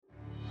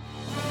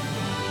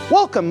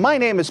Welcome, my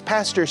name is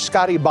Pastor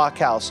Scotty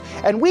Bachhaus,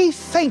 and we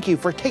thank you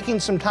for taking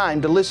some time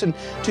to listen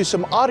to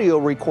some audio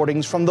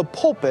recordings from the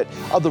pulpit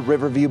of the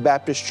Riverview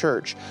Baptist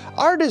Church.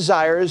 Our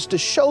desire is to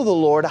show the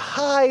Lord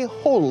high,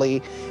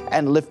 holy,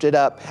 and lifted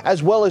up,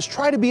 as well as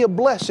try to be a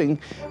blessing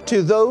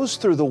to those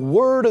through the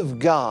Word of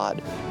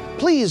God.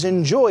 Please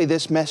enjoy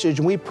this message,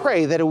 and we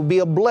pray that it will be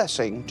a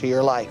blessing to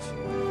your life.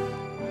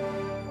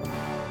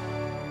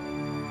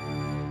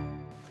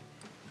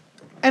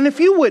 And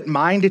if you wouldn't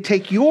mind to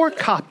take your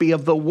copy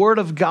of the Word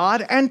of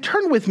God and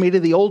turn with me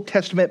to the Old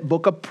Testament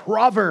book of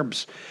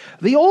Proverbs.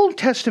 The Old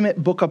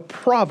Testament book of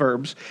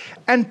Proverbs,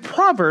 and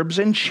Proverbs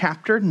in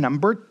chapter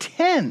number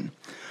 10.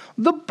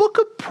 The book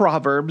of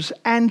Proverbs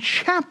and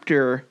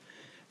chapter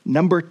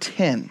number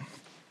 10.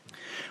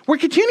 We're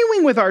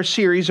continuing with our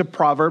series of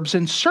Proverbs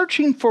and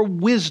searching for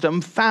wisdom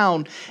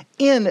found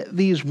in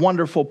these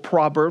wonderful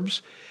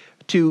Proverbs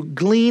to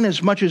glean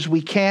as much as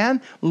we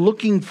can,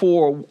 looking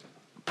for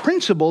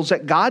principles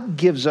that God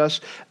gives us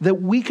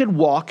that we could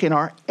walk in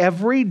our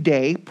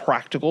everyday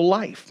practical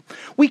life.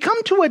 We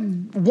come to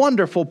a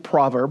wonderful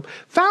proverb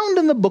found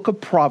in the book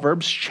of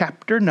Proverbs,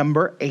 chapter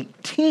number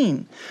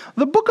 18.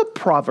 The book of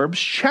Proverbs,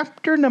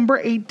 chapter number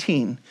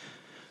 18.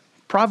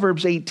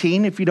 Proverbs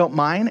 18, if you don't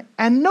mind,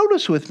 and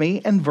notice with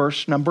me in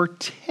verse number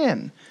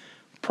 10.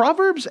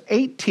 Proverbs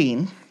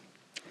 18,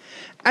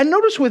 and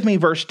notice with me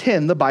verse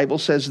 10, the Bible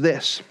says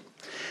this: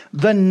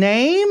 "The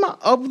name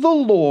of the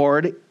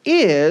Lord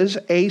is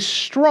a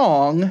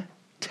strong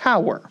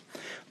tower.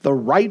 The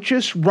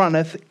righteous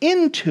runneth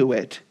into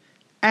it,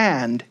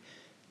 and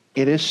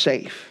it is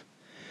safe."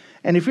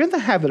 And if you're in the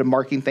habit of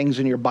marking things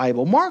in your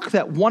Bible, mark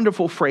that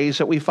wonderful phrase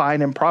that we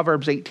find in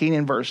Proverbs 18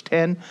 and verse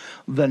 10.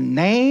 The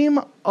name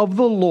of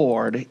the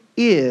Lord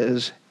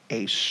is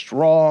a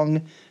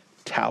strong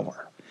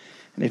tower.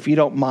 And if you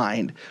don't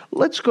mind,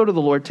 let's go to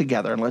the Lord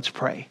together and let's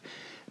pray.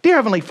 Dear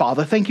Heavenly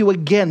Father, thank you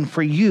again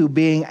for you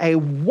being a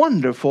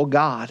wonderful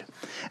God.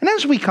 And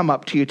as we come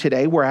up to you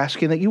today, we're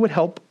asking that you would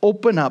help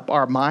open up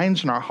our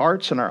minds and our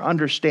hearts and our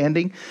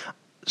understanding,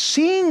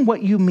 seeing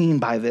what you mean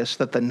by this,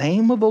 that the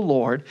name of the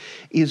Lord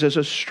is as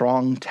a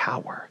strong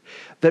tower,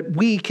 that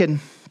we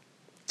can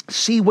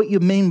see what you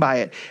mean by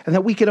it, and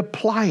that we can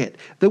apply it,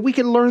 that we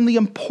can learn the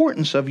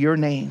importance of your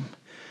name.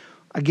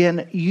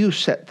 Again, you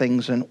set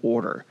things in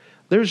order.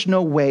 There's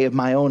no way of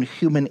my own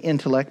human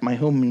intellect, my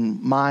human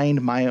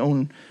mind, my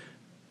own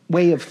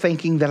way of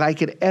thinking that I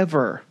could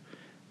ever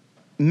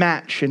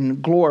match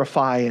and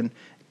glorify and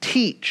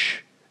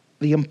teach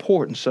the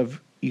importance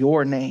of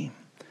your name.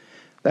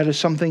 That is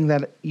something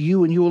that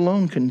you and you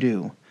alone can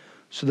do.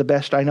 So the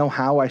best I know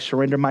how, I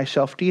surrender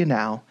myself to you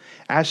now.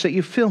 Ask that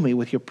you fill me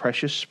with your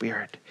precious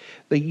Spirit,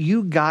 that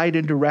you guide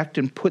and direct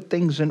and put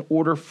things in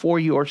order for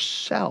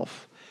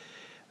yourself,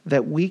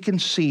 that we can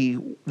see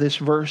this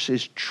verse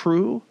is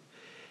true,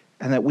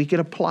 and that we can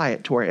apply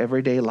it to our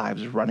everyday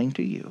lives running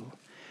to you.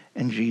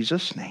 In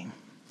Jesus' name,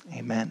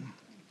 amen.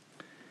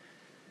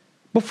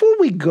 Before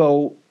we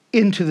go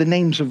into the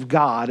names of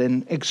God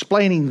and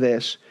explaining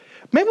this,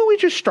 maybe we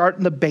just start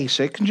in the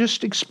basic and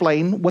just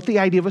explain what the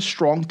idea of a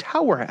strong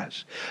tower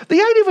has.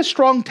 The idea of a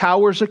strong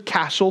tower is a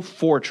castle,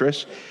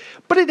 fortress,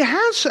 but it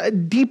has a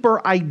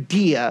deeper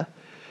idea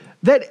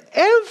that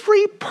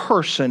every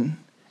person,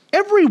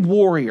 every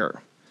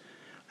warrior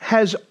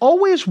has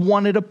always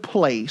wanted a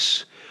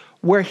place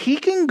where he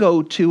can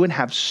go to and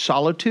have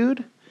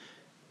solitude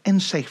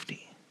and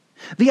safety.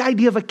 The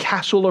idea of a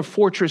castle or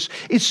fortress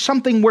is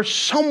something where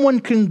someone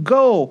can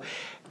go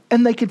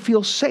and they can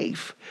feel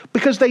safe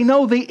because they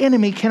know the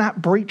enemy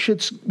cannot breach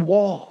its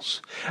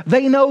walls.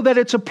 They know that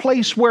it's a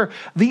place where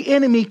the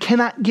enemy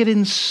cannot get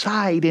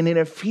inside and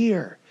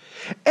interfere.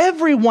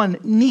 Everyone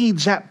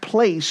needs that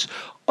place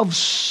of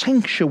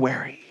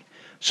sanctuary.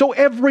 So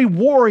every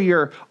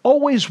warrior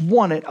always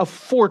wanted a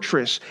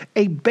fortress,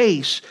 a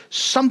base,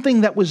 something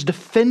that was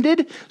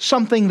defended,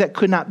 something that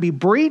could not be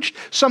breached,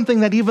 something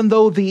that even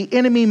though the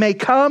enemy may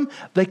come,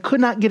 they could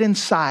not get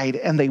inside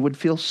and they would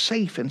feel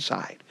safe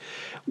inside.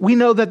 We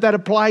know that that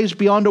applies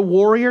beyond a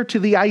warrior to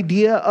the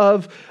idea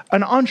of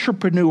an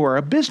entrepreneur,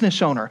 a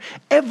business owner.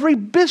 Every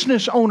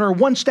business owner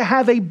wants to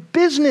have a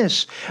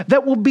business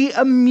that will be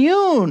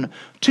immune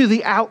to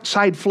the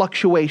outside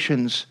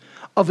fluctuations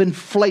of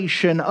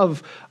inflation,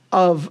 of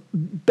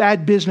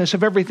bad business,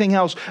 of everything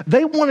else.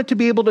 They want it to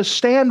be able to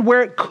stand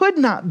where it could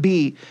not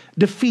be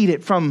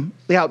defeated from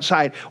the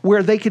outside,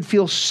 where they could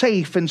feel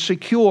safe and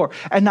secure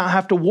and not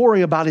have to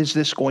worry about, is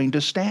this going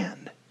to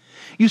stand?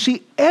 You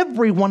see,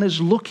 everyone is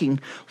looking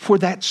for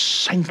that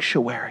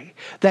sanctuary,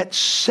 that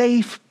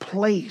safe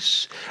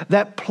place,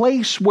 that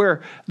place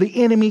where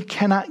the enemy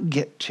cannot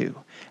get to.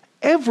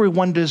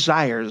 Everyone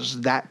desires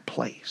that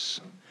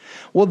place.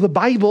 Well, the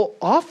Bible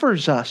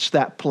offers us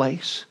that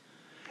place.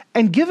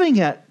 and giving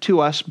it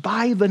to us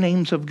by the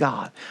names of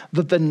God.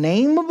 That the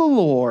name of the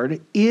Lord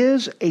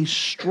is a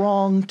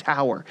strong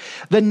tower.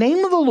 The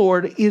name of the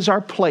Lord is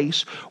our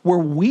place where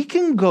we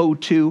can go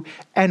to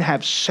and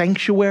have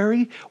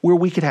sanctuary, where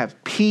we could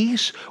have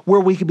peace, where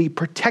we could be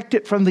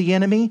protected from the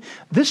enemy.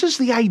 This is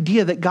the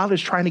idea that God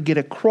is trying to get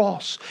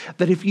across,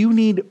 that if you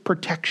need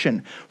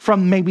protection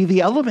from maybe the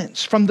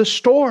elements, from the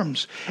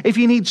storms, if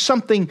you need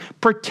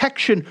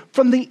protection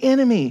from the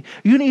enemy,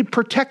 you need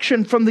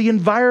protection from the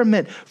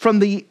environment, from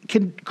the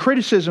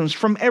criticisms,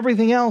 from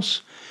everything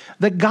else,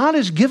 that God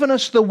has given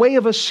us the way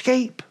of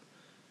escape,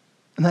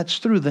 and that's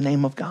through the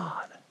name of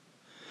God.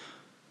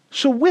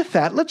 So with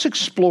that, let's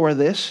explore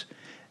this.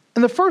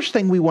 And the first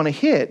thing we want to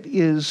hit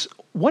is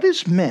what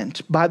is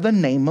meant by the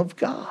name of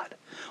God.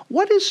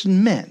 What is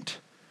meant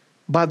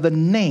by the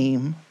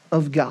name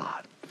of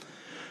God?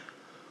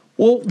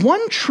 Well,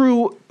 one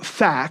true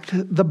fact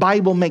the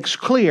Bible makes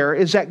clear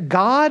is that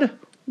God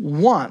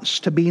wants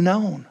to be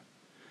known.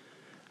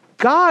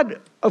 God,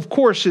 of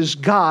course, is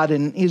God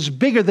and is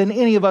bigger than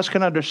any of us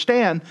can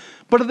understand,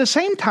 but at the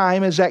same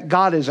time as that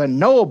God is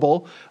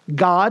unknowable,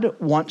 God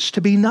wants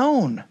to be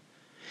known.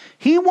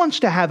 He wants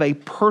to have a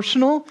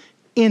personal,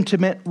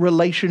 intimate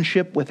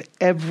relationship with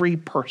every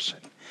person.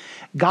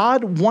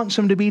 God wants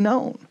him to be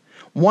known.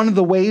 One of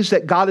the ways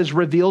that God has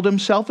revealed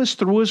himself is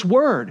through his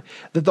word.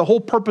 That the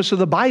whole purpose of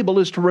the Bible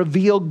is to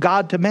reveal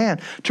God to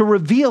man, to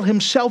reveal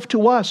himself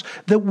to us,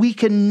 that we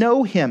can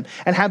know him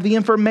and have the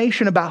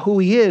information about who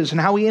he is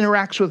and how he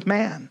interacts with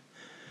man.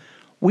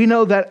 We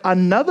know that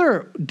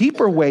another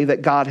deeper way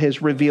that God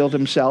has revealed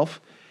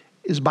himself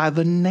is by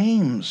the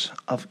names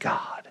of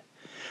God.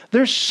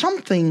 There's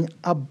something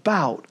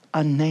about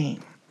a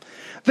name.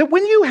 That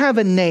when you have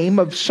a name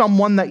of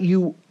someone that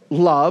you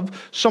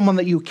love, someone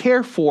that you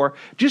care for,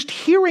 just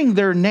hearing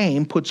their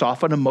name puts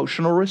off an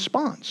emotional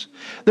response.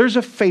 There's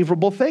a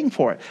favorable thing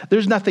for it.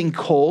 There's nothing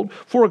cold.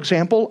 For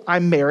example,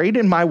 I'm married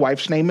and my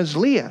wife's name is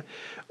Leah.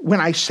 When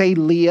I say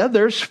Leah,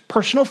 there's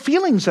personal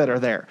feelings that are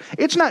there.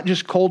 It's not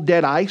just cold,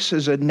 dead ice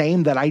as a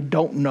name that I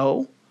don't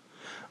know.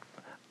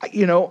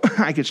 You know,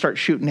 I could start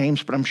shooting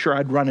names, but I'm sure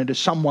I'd run into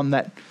someone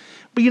that...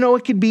 But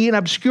it could be an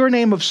obscure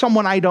name of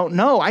someone I don't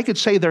know. I could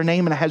say their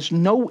name and it has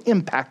no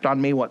impact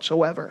on me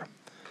whatsoever.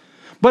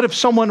 But if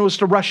someone was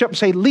to rush up and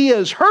say,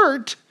 Leah's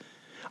hurt,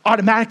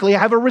 automatically I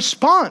have a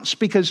response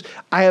because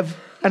I have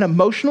an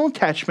emotional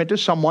attachment to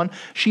someone.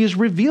 She has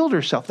revealed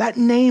herself. That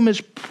name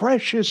is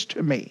precious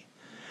to me.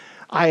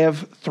 I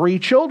have 3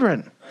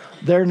 children.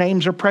 Their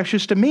names are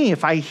precious to me.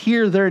 If I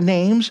hear their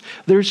names,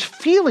 there's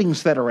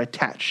feelings that are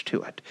attached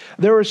to it.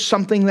 There is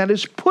something that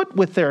is put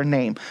with their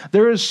name.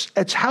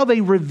 It's how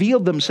they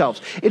revealed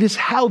themselves. It is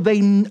how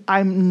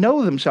I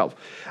know themselves.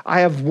 I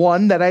have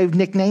one that I've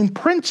nicknamed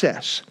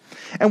Princess.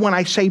 And when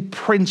I say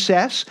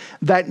princess,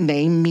 that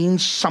name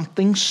means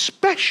something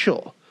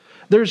special.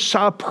 There's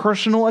a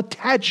personal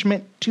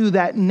attachment to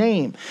that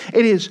name.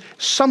 It is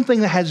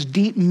something that has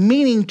deep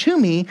meaning to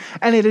me,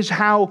 and it is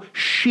how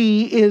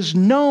she is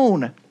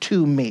known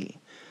to me.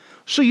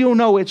 So you'll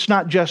know it's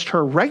not just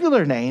her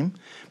regular name,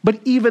 but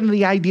even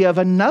the idea of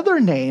another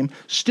name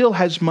still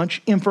has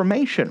much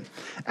information.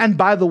 And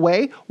by the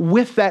way,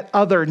 with that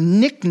other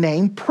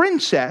nickname,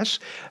 Princess,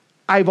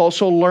 I've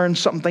also learned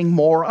something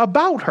more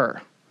about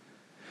her.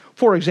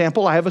 For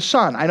example, I have a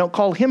son. I don't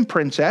call him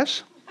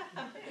Princess.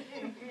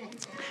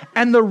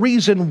 And the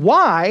reason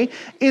why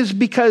is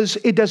because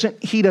he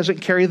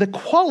doesn't carry the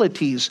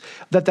qualities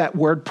that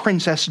word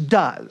princess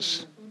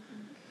does.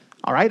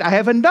 All right, I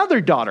have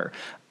another daughter.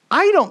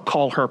 I don't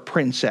call her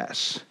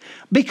Princess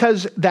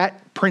because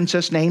that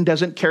princess name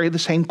doesn't carry the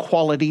same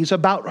qualities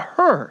about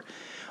her.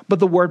 But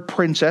the word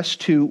princess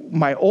to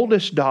my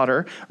oldest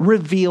daughter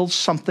reveals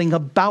something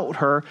about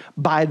her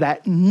by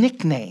that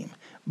nickname,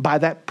 by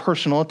that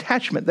personal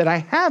attachment that I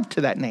have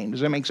to that name.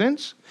 Does that make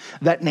sense?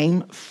 That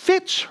name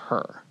fits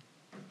her.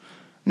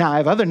 Now, I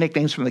have other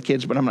nicknames from the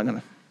kids, but I'm not going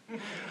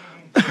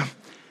to.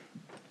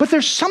 But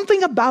there's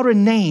something about a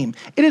name.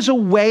 It is a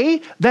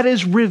way that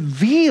is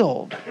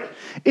revealed.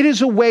 It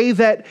is a way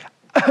that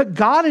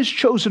God has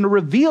chosen to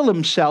reveal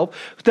himself,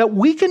 that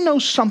we can know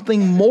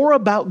something more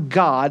about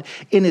God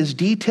in his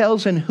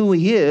details and who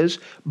he is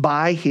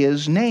by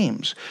his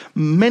names.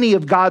 Many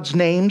of God's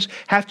names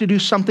have to do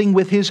something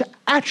with his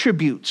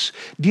attributes,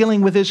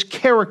 dealing with his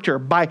character,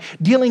 by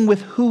dealing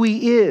with who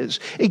he is.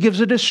 It gives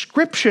a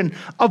description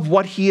of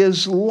what he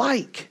is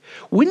like.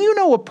 When you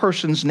know a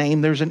person's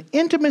name, there's an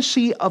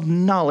intimacy of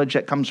knowledge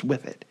that comes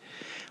with it.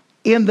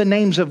 In the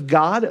names of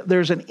God,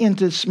 there's an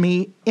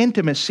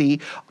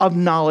intimacy of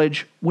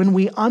knowledge when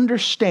we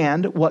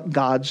understand what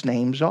God's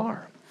names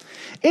are.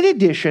 In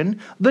addition,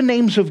 the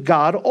names of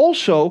God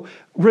also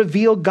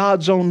reveal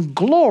God's own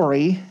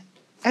glory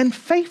and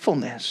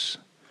faithfulness.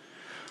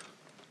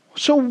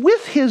 So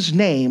with his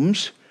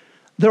names,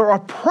 there are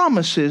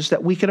promises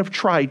that we can have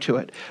tried to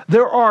it.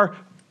 There are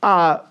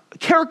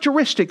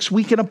characteristics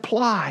we can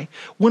apply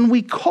when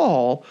we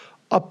call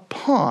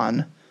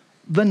upon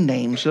the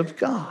names of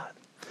God.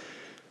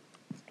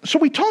 So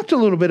we talked a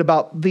little bit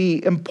about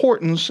the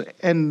importance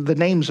and the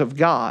names of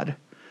God.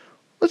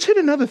 Let's hit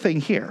another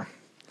thing here.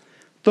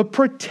 The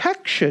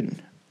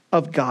protection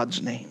of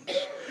God's names.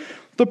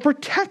 The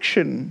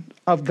protection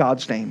of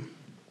God's name.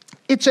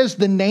 It says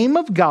the name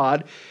of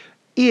God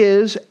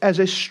is as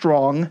a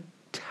strong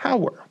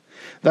tower,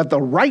 that the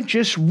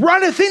righteous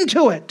runneth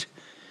into it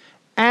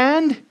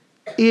and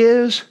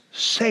is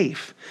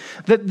safe.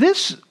 That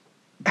this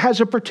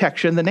has a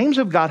protection. The names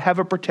of God have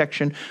a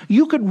protection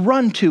you could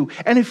run to.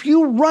 And if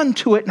you run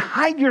to it and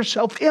hide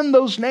yourself in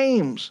those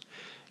names,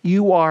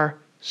 you are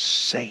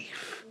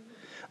safe.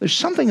 There's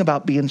something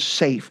about being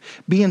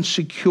safe, being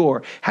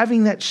secure,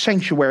 having that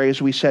sanctuary, as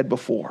we said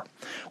before.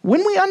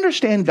 When we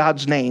understand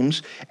God's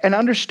names and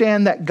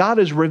understand that God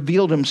has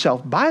revealed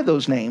himself by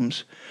those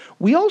names,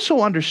 we also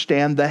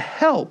understand the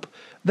help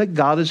that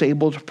God is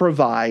able to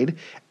provide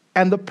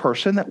and the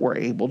person that we're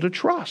able to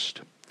trust.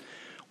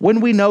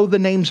 When we know the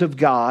names of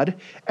God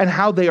and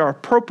how they are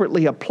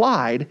appropriately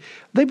applied,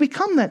 they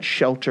become that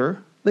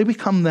shelter, they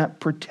become that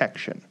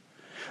protection.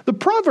 The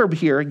proverb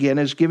here, again,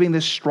 is giving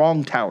this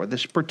strong tower,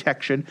 this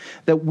protection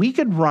that we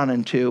could run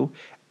into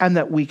and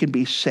that we can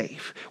be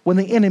safe. When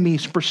the enemy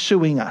is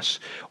pursuing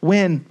us,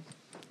 when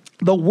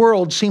the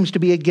world seems to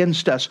be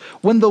against us,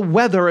 when the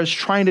weather is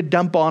trying to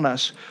dump on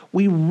us,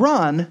 we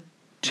run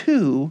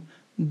to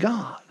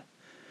God.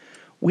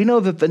 We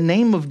know that the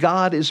name of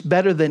God is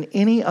better than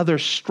any other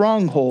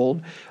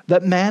stronghold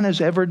that man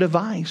has ever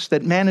devised,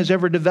 that man has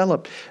ever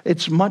developed.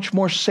 It's much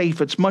more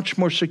safe. It's much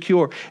more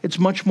secure. It's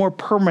much more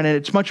permanent.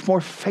 It's much more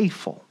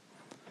faithful.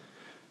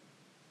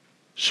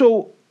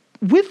 So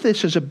with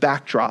this as a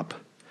backdrop,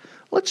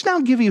 let's now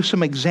give you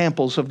some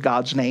examples of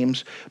God's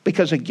names,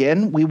 because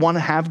again, we want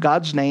to have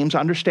God's names,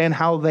 understand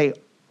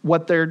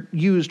what they're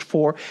used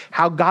for,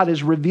 how God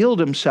has revealed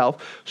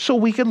himself, so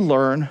we can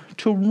learn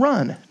to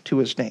run to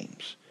his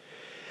names.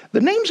 The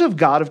names of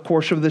God, of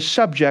course, are the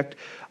subject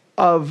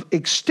of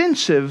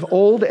extensive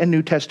Old and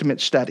New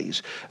Testament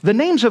studies. The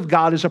names of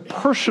God is a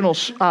personal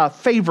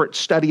favorite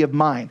study of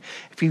mine.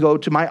 If you go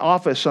to my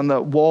office on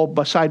the wall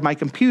beside my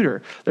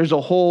computer, there's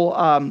a whole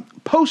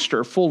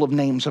poster full of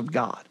names of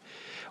God.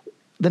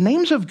 The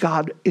names of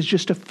God is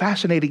just a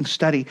fascinating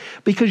study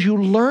because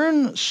you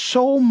learn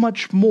so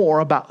much more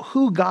about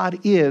who God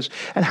is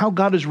and how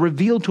God has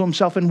revealed to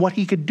himself and what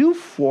he could do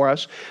for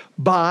us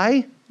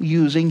by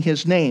using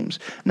his names.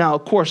 Now,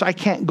 of course, I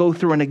can't go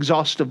through an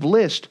exhaustive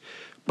list,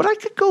 but I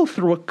could go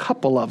through a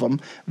couple of them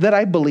that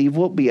I believe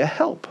will be a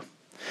help.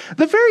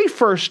 The very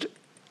first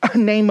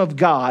name of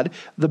God,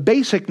 the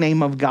basic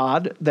name of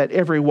God that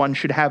everyone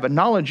should have a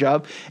knowledge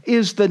of,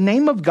 is the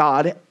name of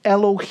God,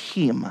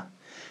 Elohim.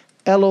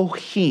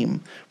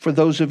 Elohim. For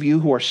those of you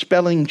who are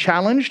spelling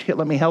challenged,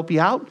 let me help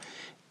you out.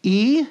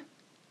 E-L-O-H-I-M.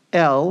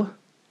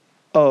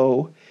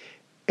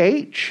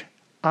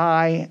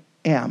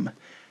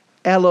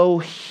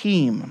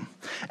 Elohim.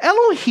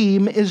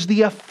 Elohim is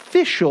the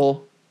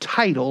official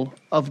title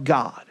of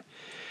God.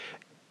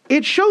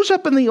 It shows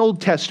up in the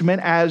Old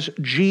Testament as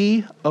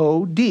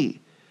G-O-D.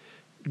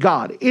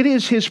 God. It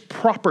is his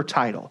proper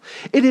title.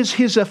 It is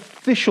his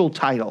official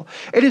title.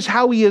 It is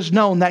how he is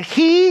known, that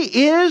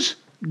he is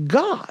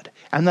God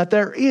and that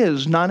there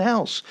is none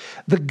else.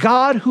 The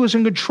God who is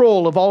in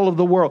control of all of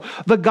the world.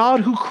 The God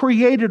who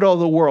created all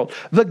the world.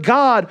 The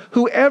God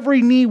who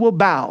every knee will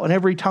bow and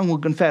every tongue will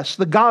confess.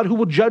 The God who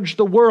will judge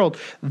the world.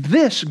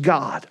 This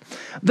God.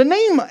 The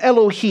name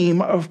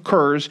Elohim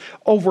occurs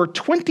over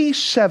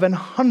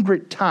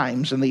 2,700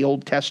 times in the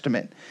Old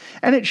Testament.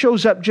 And it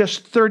shows up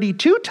just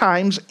 32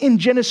 times in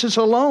Genesis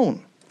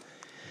alone.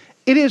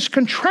 It is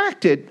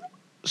contracted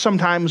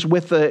sometimes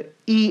with the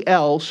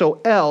E-L,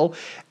 so L,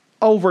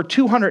 over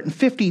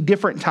 250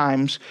 different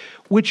times,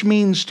 which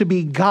means to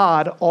be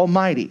God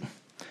Almighty.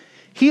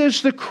 He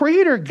is the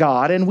creator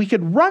God, and we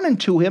could run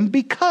into him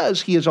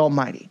because he is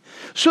almighty.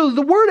 So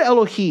the word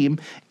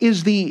Elohim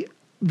is the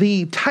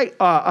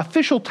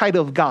official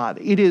title of God.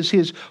 It is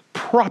his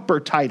proper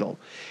title.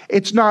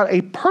 It's not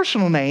a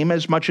personal name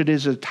as much as it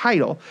is a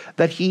title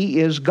that he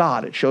is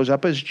God. It shows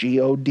up as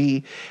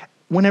G-O-D.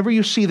 Whenever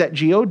you see that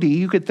G-O-D,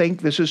 you could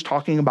think this is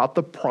talking about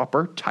the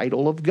proper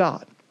title of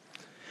God.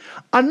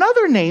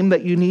 Another name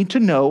that you need to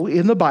know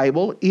in the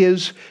Bible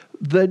is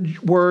the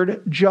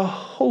word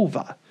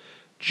Jehovah.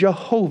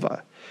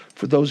 Jehovah.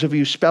 For those of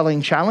you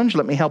spelling challenged,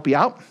 let me help you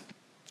out.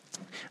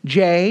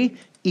 J-E-H-O-V-A-H.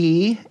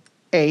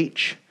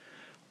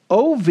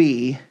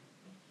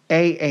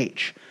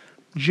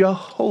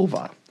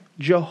 Jehovah.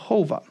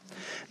 Jehovah.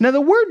 Now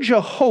the word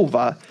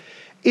Jehovah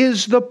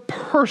is the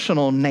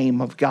personal name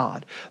of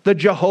God. The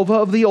Jehovah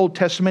of the Old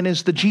Testament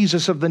is the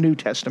Jesus of the New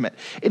Testament.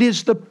 It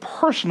is the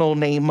personal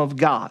name of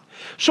God.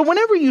 So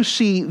whenever you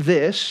see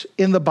this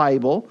in the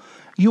Bible,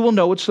 you will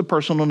know it's the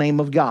personal name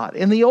of God.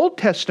 In the Old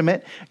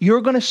Testament,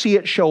 you're going to see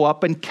it show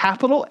up in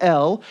capital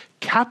L,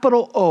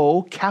 capital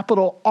O,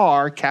 capital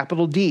R,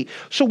 capital D.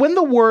 So when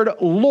the word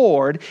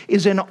Lord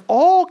is in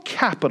all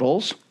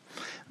capitals,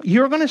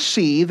 you're going to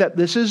see that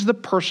this is the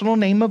personal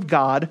name of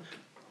God,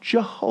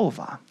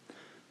 Jehovah.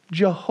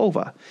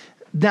 Jehovah.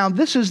 Now,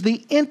 this is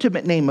the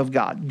intimate name of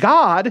God.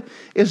 God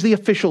is the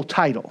official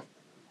title.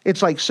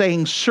 It's like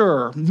saying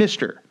Sir,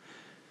 Mr.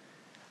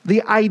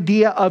 The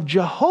idea of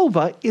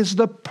Jehovah is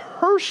the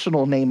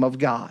personal name of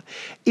God.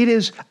 It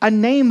is a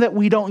name that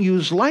we don't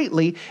use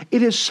lightly.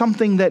 It is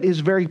something that is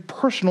very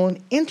personal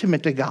and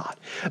intimate to God.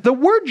 The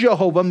word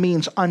Jehovah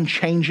means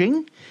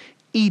unchanging,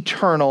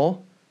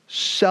 eternal,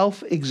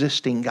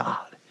 self-existing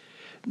God.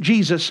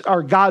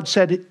 God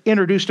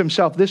introduced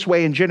himself this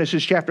way in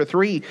Genesis chapter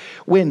 3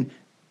 when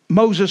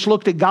Moses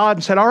looked at God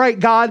and said, all right,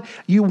 God,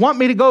 you want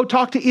me to go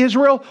talk to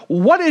Israel?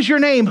 What is your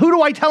name? Who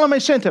do I tell him I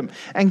sent him?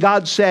 And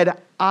God said,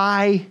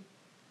 I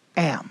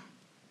am.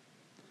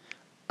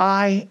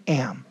 I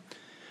am.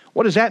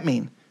 What does that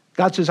mean?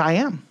 God says, I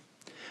am.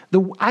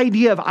 The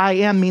idea of I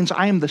am means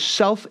I am the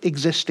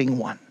self-existing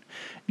one.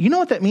 You know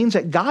what that means?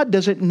 That God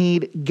doesn't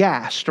need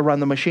gas to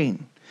run the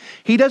machine.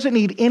 He doesn't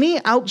need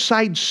any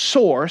outside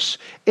source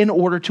in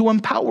order to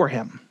empower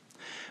him.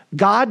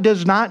 God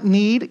does not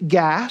need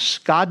gas.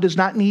 God does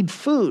not need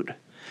food.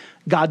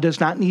 God does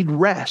not need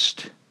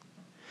rest.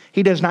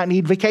 He does not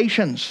need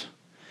vacations.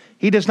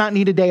 He does not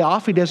need a day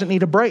off. He doesn't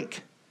need a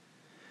break.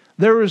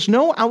 There is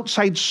no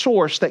outside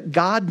source that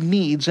God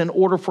needs in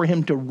order for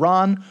him to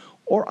run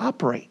or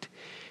operate.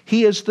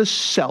 He is the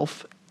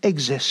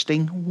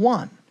self-existing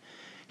one.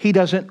 He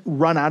doesn't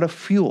run out of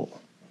fuel.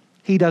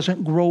 He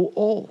doesn't grow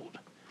old.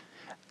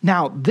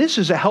 Now, this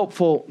is a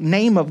helpful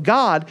name of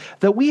God,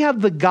 that we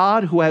have the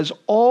God who has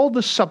all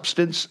the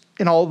substance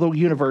in all the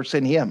universe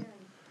in him.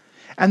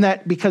 And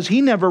that because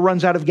he never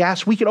runs out of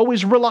gas, we can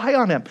always rely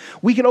on him.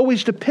 We can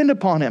always depend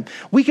upon him.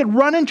 We can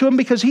run into him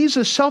because he's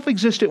the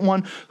self-existent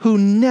one who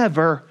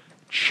never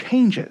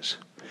changes.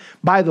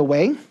 By the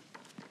way,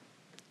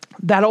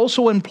 that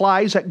also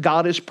implies that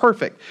God is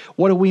perfect.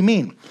 What do we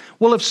mean?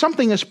 Well, if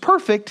something is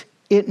perfect,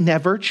 it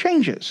never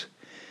changes.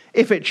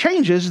 If it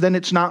changes, then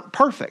it's not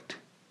perfect.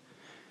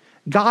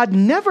 God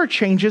never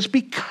changes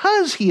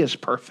because he is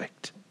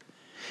perfect.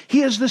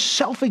 He is the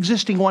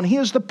self-existing one. He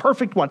is the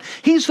perfect one.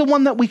 He's the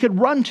one that we could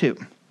run to.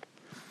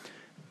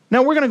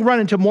 Now, we're going to run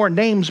into more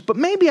names, but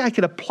maybe I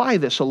could apply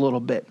this a little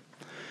bit.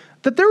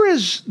 That there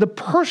is the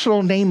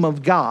personal name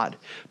of God.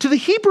 To the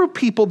Hebrew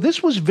people,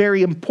 this was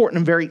very important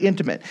and very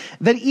intimate.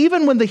 That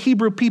even when the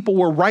Hebrew people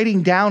were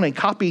writing down and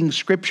copying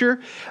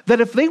scripture,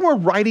 that if they were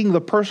writing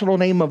the personal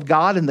name of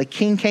God and the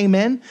king came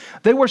in,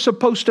 they were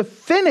supposed to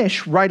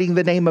finish writing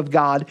the name of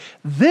God,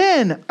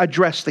 then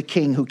address the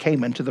king who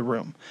came into the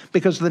room.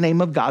 Because the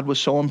name of God was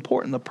so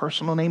important, the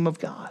personal name of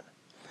God.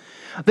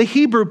 The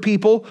Hebrew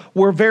people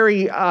were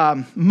very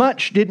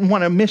much didn't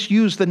want to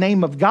misuse the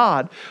name of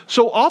God.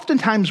 So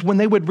oftentimes when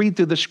they would read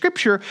through the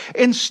scripture,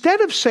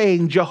 instead of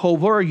saying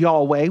Jehovah or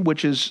Yahweh,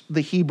 which is the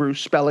Hebrew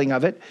spelling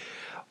of it,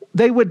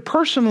 they would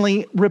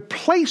personally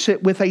replace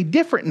it with a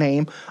different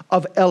name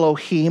of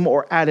Elohim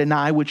or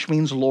Adonai, which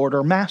means Lord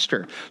or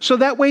Master. So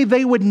that way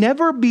they would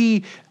never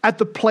be at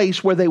the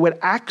place where they would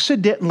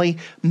accidentally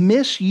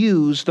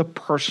misuse the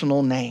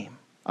personal name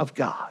of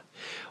God.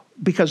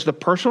 Because the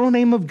personal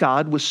name of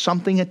God was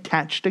something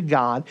attached to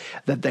God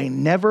that they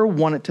never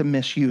wanted to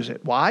misuse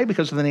it. Why?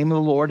 Because the name of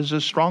the Lord is a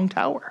strong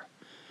tower.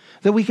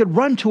 That we could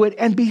run to it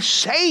and be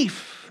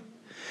safe.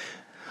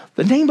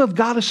 The name of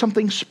God is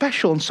something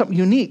special and something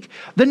unique.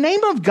 The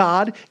name of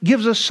God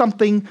gives us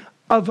something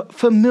of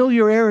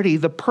familiarity,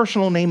 the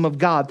personal name of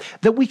God,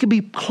 that we could be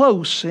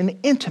close and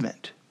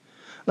intimate.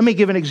 Let me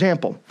give an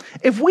example.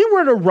 If we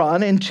were to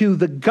run into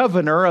the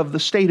governor of the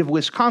state of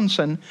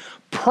Wisconsin,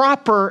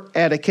 proper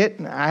etiquette,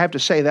 and I have to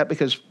say that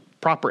because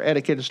proper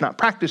etiquette is not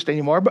practiced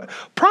anymore, but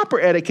proper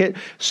etiquette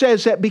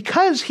says that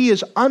because he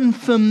is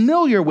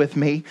unfamiliar with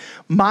me,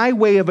 my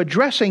way of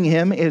addressing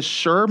him is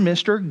Sir,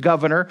 Mr.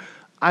 Governor.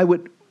 I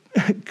would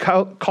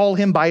call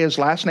him by his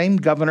last name,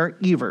 Governor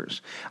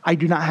Evers. I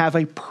do not have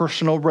a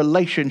personal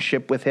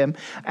relationship with him,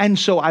 and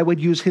so I would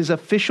use his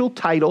official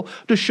title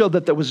to show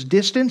that there was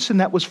distance and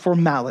that was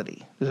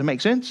formality. Does it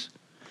make sense?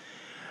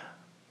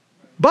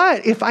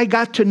 But if I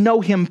got to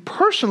know him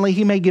personally,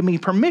 he may give me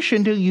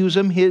permission to use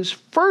him his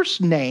first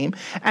name,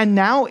 and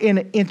now in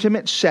an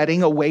intimate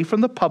setting away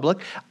from the public,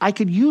 I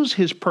could use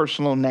his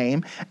personal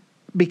name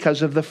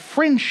because of the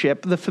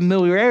friendship, the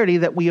familiarity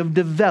that we have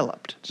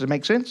developed. Does it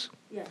make sense?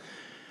 Yes.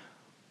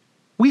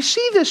 We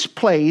see this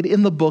played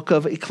in the book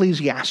of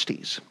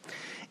Ecclesiastes.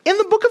 In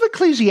the book of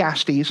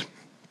Ecclesiastes,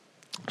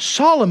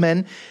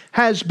 Solomon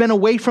has been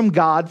away from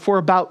God for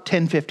about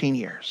 10, 15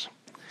 years.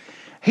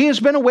 He has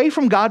been away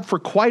from God for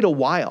quite a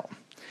while.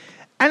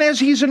 And as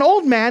he's an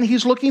old man,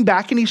 he's looking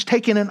back and he's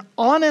taking an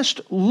honest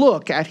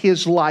look at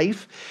his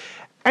life.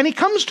 And he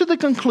comes to the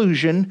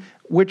conclusion,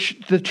 which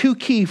the two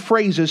key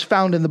phrases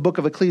found in the book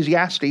of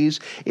Ecclesiastes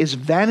is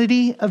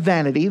vanity of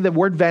vanity. The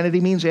word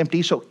vanity means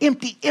empty, so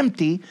empty,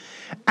 empty.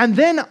 And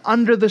then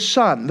under the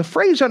sun. The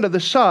phrase under the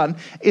sun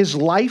is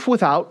life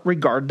without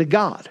regard to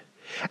God.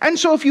 And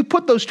so if you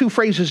put those two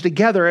phrases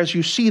together as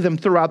you see them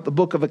throughout the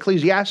book of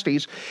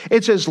Ecclesiastes,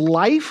 it says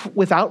life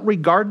without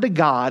regard to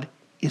God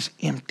is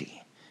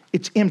empty.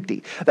 It's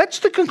empty. That's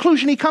the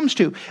conclusion he comes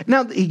to.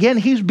 Now, again,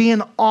 he's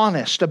being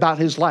honest about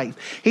his life.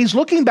 He's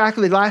looking back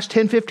at the last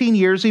 10, 15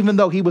 years, even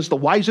though he was the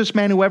wisest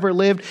man who ever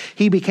lived.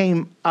 He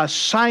became a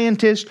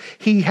scientist.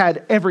 He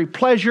had every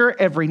pleasure,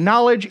 every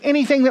knowledge,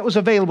 anything that was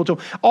available to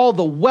him, all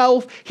the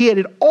wealth. He had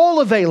it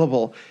all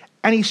available.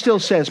 And he still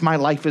says, my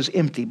life is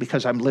empty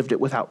because I've lived it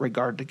without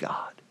regard to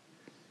God.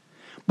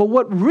 But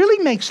what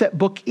really makes that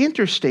book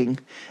interesting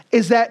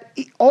is that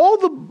all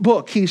the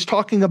book he's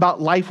talking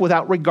about life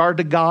without regard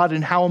to God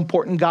and how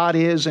important God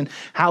is and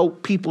how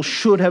people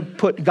should have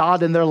put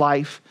God in their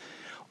life.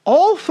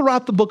 All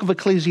throughout the book of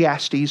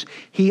Ecclesiastes,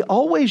 he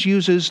always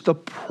uses the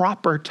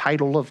proper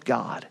title of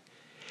God.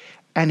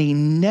 And he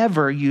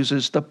never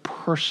uses the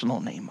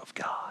personal name of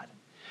God.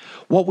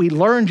 What we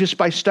learn just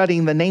by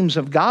studying the names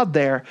of God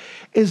there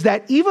is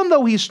that even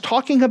though he's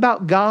talking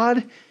about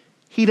God,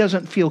 he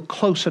doesn't feel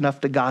close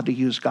enough to God to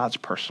use God's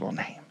personal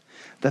name,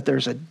 that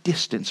there's a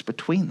distance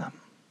between them.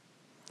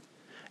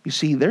 You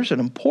see, there's an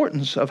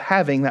importance of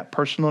having that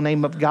personal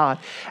name of God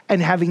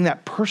and having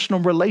that personal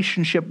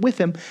relationship with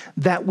him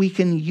that we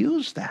can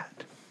use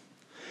that.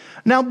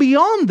 Now,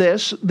 beyond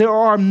this, there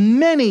are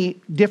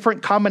many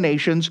different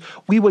combinations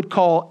we would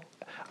call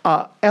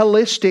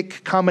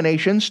Elistic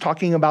combinations,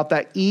 talking about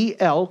that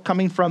El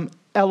coming from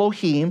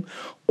Elohim,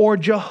 or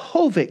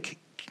Jehovic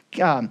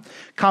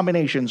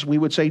combinations. We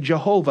would say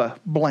Jehovah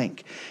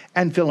blank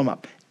and fill them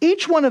up.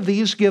 Each one of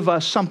these give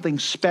us something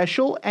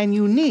special and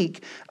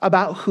unique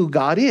about who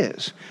God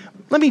is.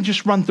 Let me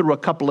just run through a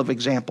couple of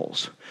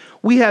examples.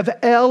 We have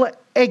El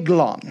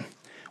Eglon,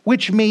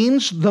 which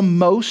means the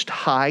Most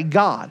High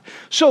God.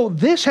 So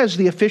this has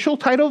the official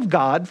title of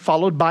God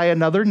followed by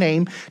another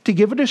name to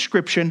give a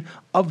description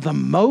of the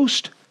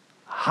Most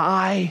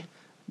High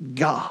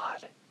God.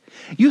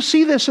 You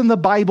see this in the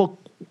Bible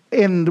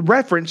in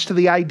reference to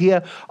the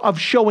idea of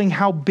showing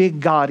how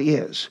big God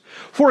is.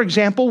 For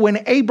example,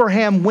 when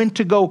Abraham went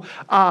to go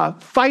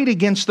fight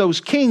against those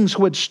kings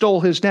who had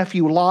stole his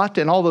nephew Lot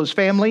and all those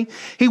family,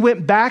 he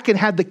went back and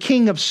had the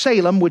king of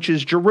Salem, which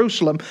is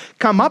Jerusalem,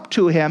 come up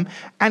to him,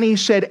 and he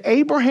said,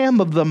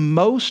 Abraham of the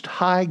Most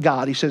High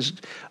God. He says,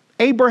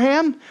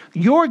 Abraham,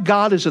 your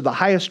God is of the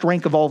highest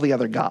rank of all the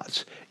other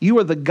gods. You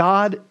are the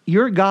God,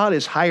 your God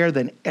is higher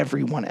than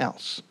everyone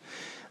else.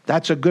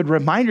 That's a good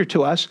reminder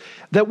to us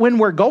that when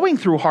we're going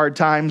through hard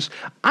times,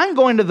 I'm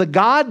going to the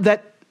God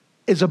that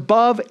is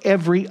above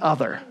every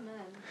other.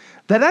 Amen.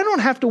 That I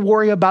don't have to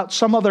worry about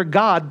some other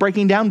God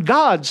breaking down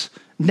God's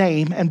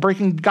name and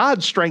breaking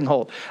God's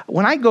stronghold.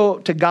 When I go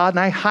to God and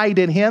I hide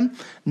in him,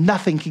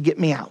 nothing can get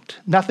me out.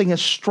 Nothing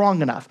is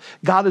strong enough.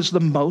 God is the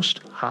Most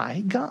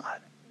High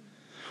God.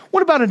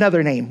 What about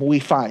another name we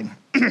find?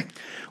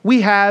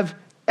 We have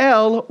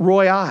El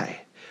Roi,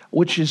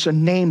 which is a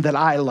name that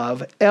I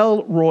love,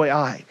 El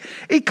Roi.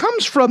 It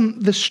comes from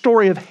the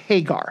story of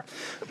Hagar.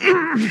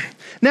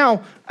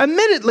 Now,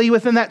 admittedly,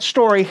 within that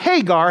story,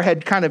 Hagar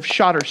had kind of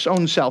shot her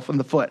own self in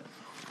the foot.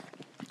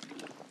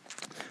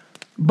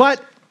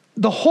 But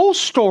the whole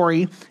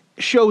story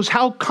shows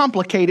how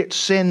complicated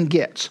sin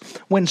gets.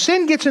 When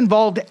sin gets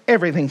involved,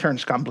 everything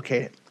turns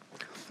complicated.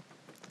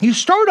 You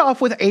start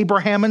off with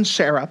Abraham and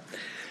Sarah,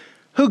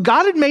 who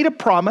God had made a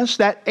promise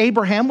that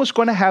Abraham was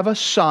going to have a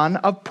son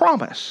of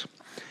promise.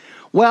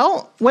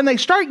 Well, when they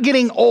start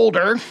getting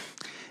older,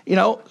 in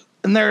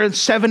their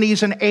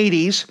 70s and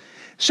 80s,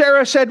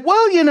 Sarah said,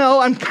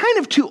 well, I'm kind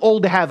of too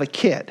old to have a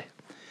kid.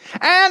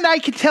 And I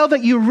could tell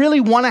that you really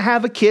want to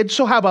have a kid,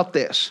 so how about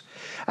this?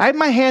 I have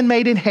my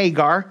handmaiden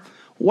Hagar.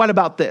 What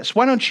about this?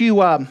 Why don't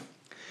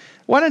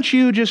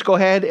you just go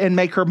ahead and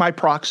make her my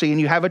proxy,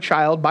 and you have a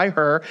child by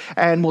her,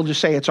 and we'll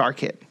just say it's our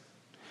kid.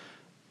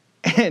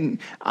 And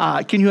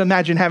can you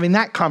imagine having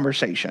that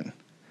conversation?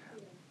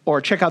 Or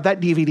check out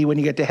that DVD when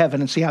you get to heaven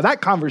and see how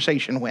that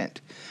conversation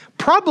went.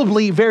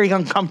 Probably very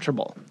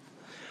uncomfortable.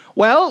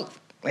 Well,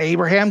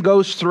 Abraham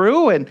goes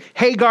through and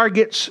Hagar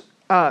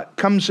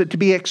comes to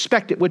be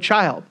expected with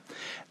child.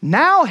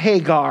 Now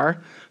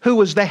Hagar, who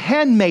was the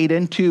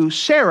handmaiden to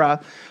Sarah,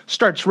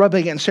 starts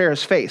rubbing it in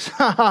Sarah's face.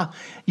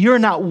 You're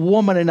not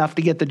woman enough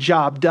to get the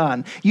job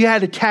done. You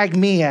had to tag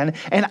me in,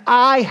 and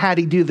I had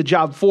to do the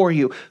job for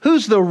you.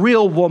 Who's the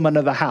real woman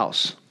of the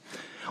house?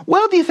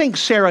 Well, do you think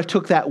Sarah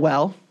took that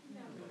well?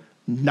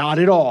 Not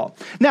at all.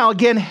 Now,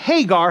 again,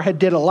 Hagar had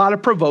did a lot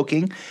of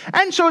provoking,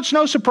 and so it's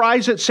no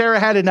surprise that Sarah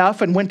had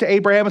enough and went to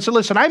Abraham and said,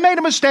 listen, I made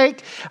a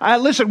mistake.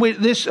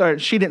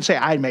 She didn't say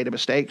I made a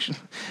mistake.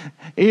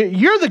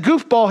 You're the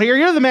goofball here.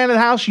 You're the man of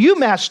the house. You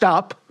messed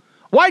up.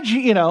 Why'd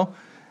you,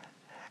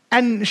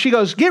 And she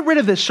goes, get rid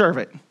of this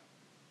servant.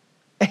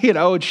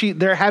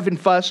 They're having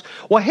fuss.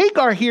 Well,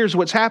 Hagar hears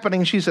what's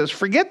happening. She says,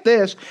 forget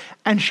this,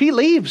 and she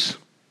leaves.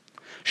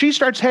 She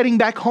starts heading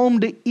back home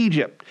to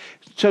Egypt.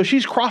 So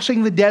she's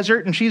crossing the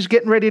desert and she's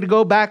getting ready to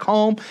go back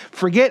home.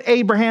 Forget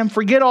Abraham,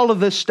 forget all of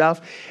this stuff.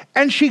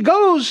 And she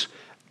goes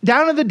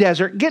down in the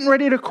desert, getting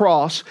ready to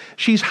cross.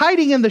 She's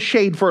hiding in the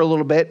shade for a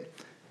little bit.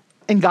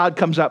 And God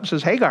comes up and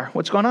says, Hagar,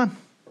 what's going on?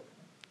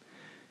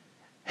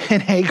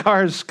 And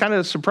Hagar is kind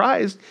of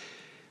surprised,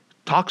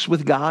 talks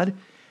with God.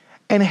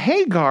 And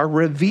Hagar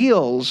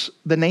reveals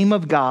the name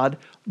of God,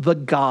 the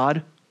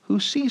God who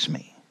sees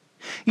me.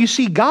 You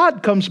see,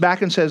 God comes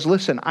back and says,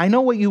 listen, I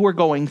know what you were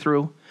going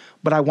through,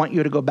 but I want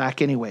you to go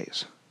back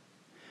anyways,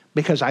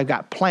 because I've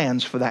got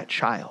plans for that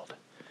child.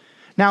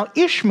 Now,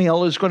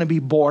 Ishmael is going to be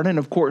born, and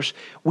of course,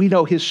 we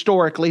know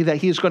historically that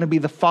he is going to be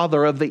the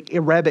father of the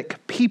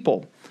Arabic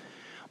people.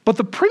 But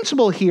the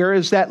principle here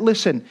is that,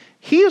 listen,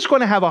 he is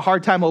going to have a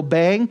hard time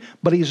obeying,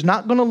 but he's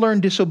not going to learn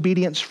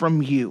disobedience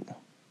from you.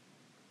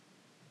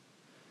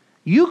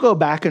 You go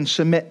back and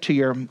submit to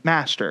your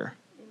master,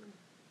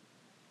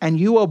 and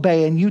you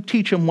obey, and you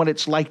teach him what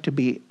it's like to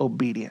be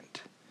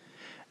obedient.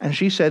 And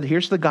she said,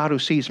 here's the God who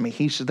sees me.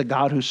 He's the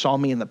God who saw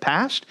me in the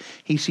past.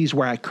 He sees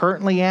where I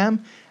currently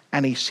am,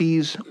 and he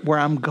sees where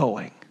I'm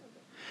going.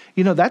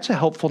 You know, that's a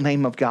helpful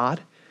name of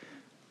God.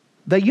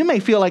 That you may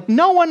feel like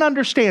no one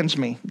understands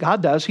me.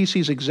 God does. He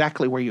sees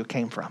exactly where you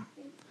came from.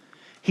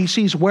 He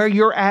sees where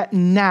you're at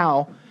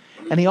now,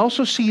 and he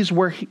also sees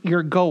where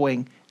you're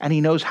going, and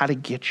he knows how to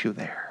get you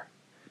there.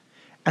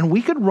 And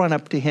we could run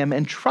up to him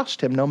and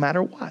trust him no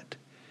matter what.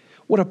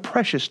 What a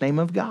precious name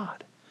of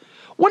God.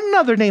 What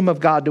another name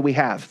of God do we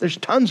have? There's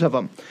tons of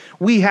them.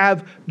 We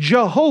have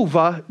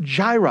Jehovah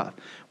Jireh.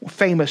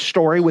 Famous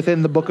story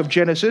within the book of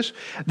Genesis.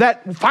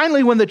 That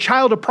finally when the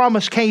child of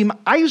promise came,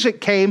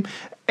 Isaac came,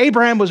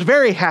 Abraham was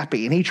very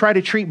happy. And he tried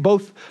to treat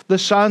both the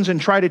sons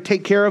and try to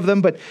take care of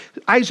them. But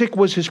Isaac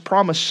was his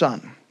promised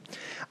son.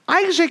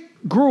 Isaac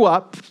grew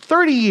up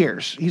 30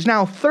 years. He's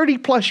now 30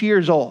 plus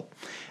years old.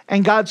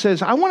 And God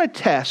says, I want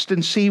to test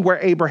and see where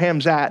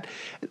Abraham's at.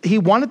 He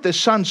wanted this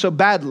son so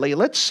badly.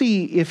 Let's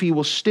see if he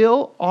will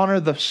still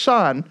honor the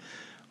son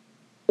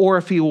or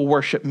if he will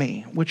worship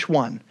me. Which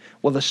one?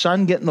 Will the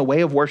son get in the way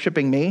of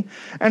worshiping me?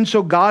 And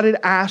so God had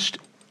asked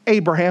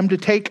Abraham to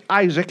take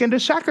Isaac and to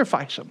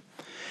sacrifice him.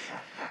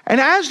 And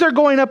as they're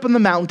going up in the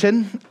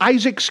mountain,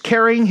 Isaac's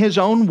carrying his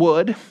own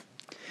wood.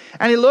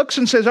 And he looks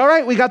and says, all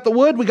right, we got the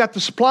wood, we got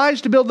the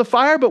supplies to build the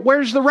fire, but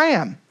where's the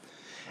ram?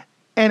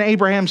 And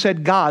Abraham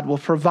said, God will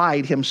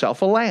provide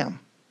himself a lamb.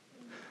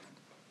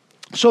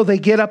 So they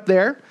get up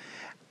there.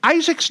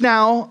 Isaac's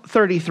now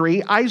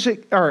 33.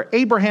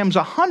 Abraham's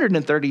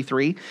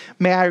 133.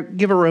 May I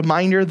give a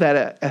reminder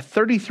that a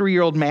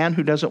 33-year-old man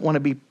who doesn't want to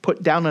be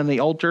put down on the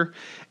altar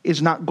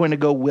is not going to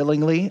go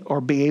willingly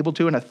or be able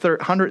to, and a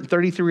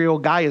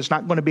 133-year-old guy is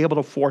not going to be able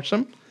to force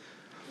him.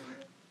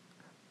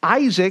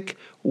 Isaac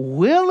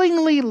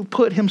willingly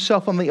put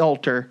himself on the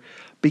altar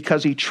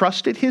because he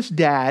trusted his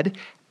dad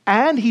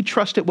and he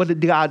trusted what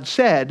God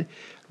said,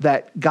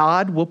 that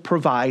God will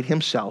provide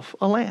himself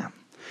a lamb.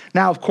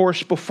 Now, of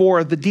course,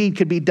 before the deed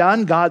could be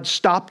done, God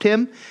stopped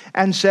him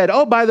and said,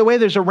 oh, by the way,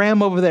 there's a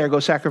ram over there. Go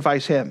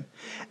sacrifice him.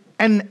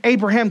 And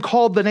Abraham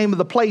called the name of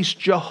the place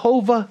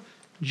Jehovah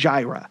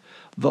Jireh,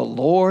 the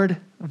Lord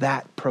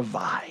that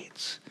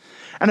provides.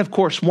 And of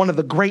course, one of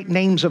the great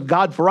names of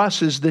God for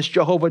us is this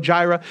Jehovah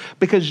Jireh,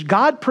 because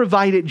God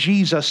provided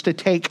Jesus to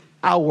take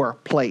our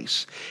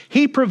place.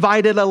 He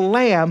provided a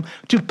lamb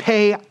to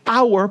pay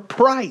our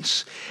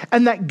price,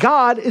 and that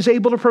God is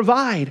able to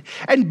provide.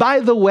 And by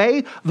the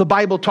way, the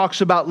Bible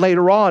talks about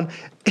later on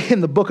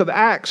in the book of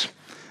Acts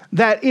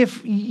that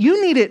if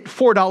you needed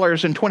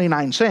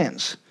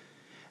 $4.29,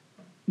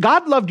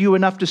 God loved you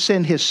enough to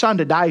send his son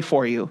to die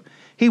for you.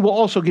 He will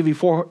also give you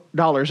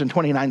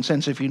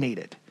 $4.29 if you need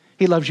it.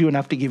 He loves you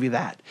enough to give you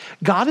that.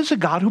 God is a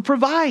God who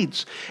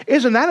provides.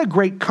 Isn't that a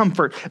great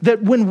comfort?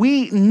 That when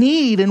we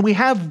need and we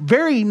have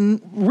very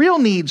real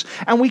needs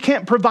and we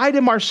can't provide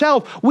him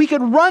ourselves, we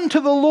could run to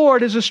the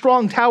Lord as a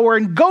strong tower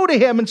and go to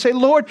him and say,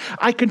 Lord,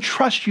 I can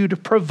trust you to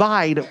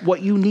provide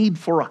what you need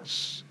for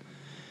us.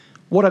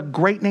 What a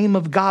great name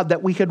of God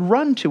that we could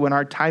run to in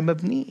our time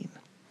of need.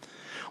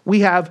 We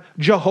have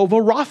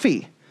Jehovah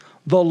Rapha,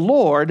 the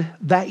Lord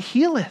that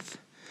healeth.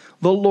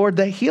 The Lord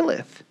that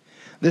healeth.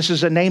 This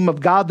is a name of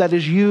God that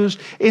is used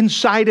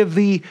inside of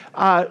the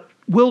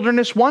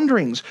wilderness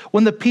wanderings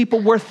when the people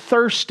were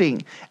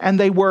thirsting and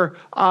they were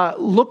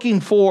looking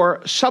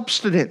for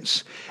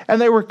subsistence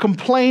and they were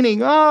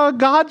complaining, oh,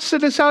 God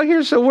sent us out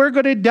here so we're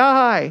going to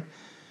die.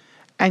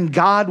 And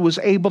God was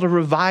able to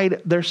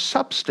provide their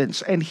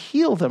substance and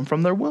heal them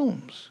from their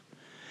wounds.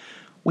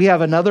 We have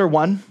another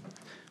one.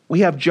 We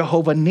have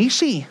Jehovah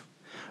Nissi.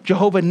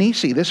 Jehovah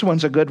Nissi, this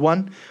one's a good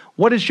one.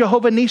 What does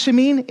Jehovah Nissi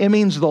mean? It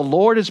means the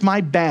Lord is my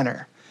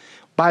banner.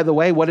 By the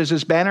way, what is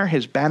his banner?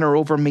 His banner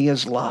over me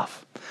is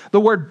love. The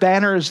word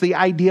banner is the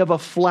idea of a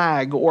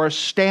flag or a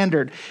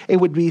standard. It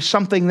would be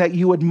something that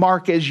you would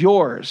mark as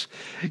yours.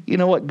 You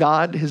know what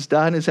God has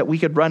done is that we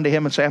could run to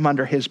him and say, I'm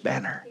under his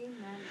banner.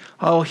 Amen.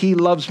 Oh, he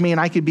loves me and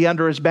I could be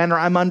under his banner.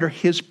 I'm under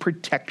his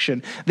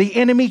protection. The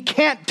enemy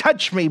can't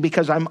touch me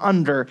because I'm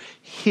under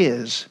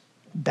his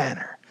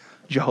banner.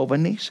 Jehovah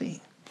Nissi.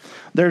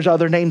 There's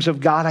other names of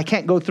God. I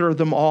can't go through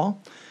them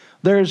all.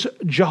 There's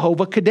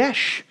Jehovah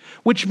Kadesh,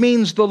 which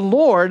means the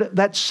Lord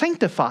that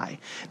sanctify.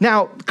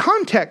 Now,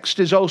 context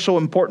is also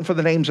important for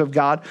the names of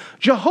God.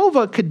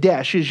 Jehovah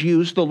Kadesh is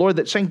used, the Lord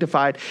that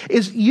sanctified,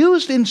 is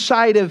used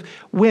inside of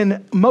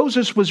when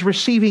Moses was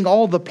receiving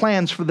all the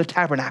plans for the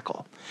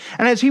tabernacle.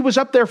 And as he was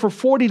up there for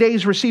 40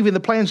 days receiving the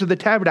plans of the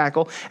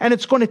tabernacle, and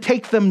it's going to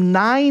take them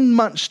 9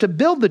 months to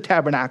build the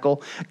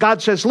tabernacle,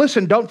 God says,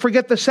 listen, don't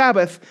forget the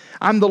Sabbath.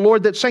 I'm the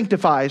Lord that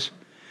sanctifies.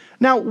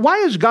 Now, why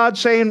is God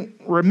saying,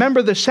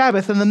 remember the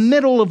Sabbath in the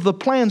middle of the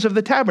plans of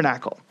the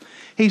tabernacle?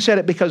 He said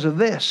it because of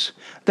this,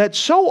 that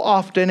so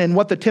often, and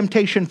what the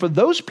temptation for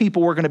those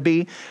people were going to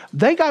be,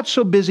 they got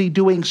so busy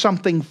doing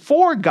something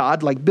for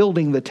God, like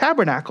building the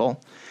tabernacle,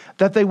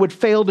 that they would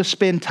fail to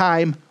spend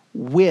time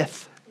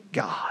with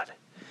God.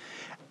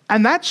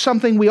 And that's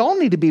something we all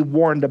need to be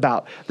warned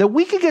about, that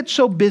we could get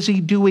so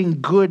busy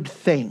doing good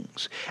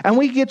things, and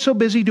we get so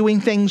busy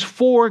doing things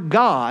for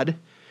God,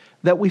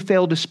 that we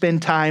fail to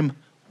spend time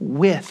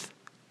with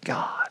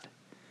God.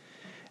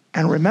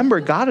 And remember,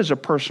 God is a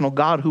personal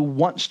God who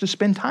wants to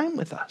spend time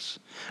with us.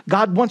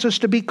 God wants us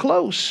to be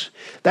close.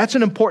 That's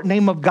an important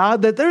name of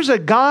God, that there's a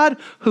God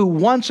who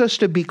wants us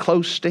to be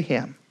close to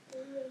Him.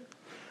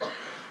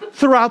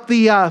 Throughout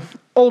the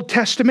Old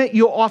Testament,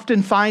 you'll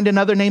often find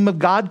another name of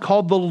God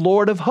called the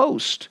Lord of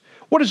Hosts.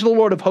 What does the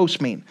Lord of Hosts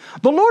mean?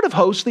 The Lord of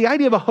Hosts, the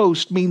idea of a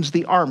host means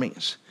the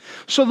armies.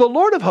 So the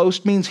Lord of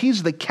Hosts means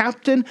He's the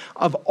captain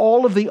of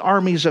all of the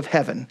armies of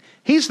heaven.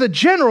 He's the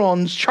general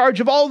in charge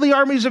of all the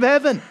armies of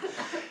heaven.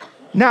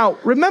 Now,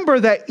 remember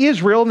that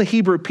Israel and the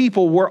Hebrew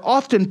people were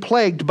often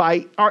plagued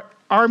by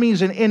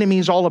armies and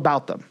enemies all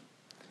about them.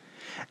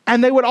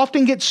 And they would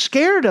often get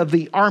scared of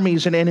the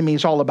armies and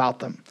enemies all about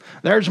them.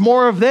 There's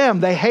more of them.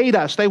 They hate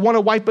us. They want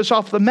to wipe us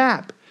off the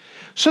map.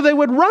 So they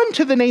would run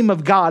to the name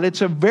of God.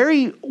 It's a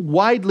very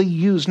widely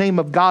used name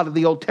of God in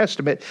the Old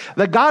Testament,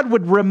 that God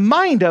would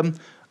remind them,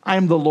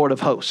 I'm the Lord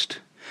of Hosts.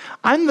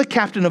 I'm the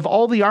captain of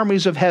all the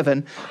armies of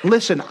heaven.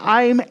 Listen,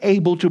 I'm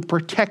able to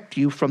protect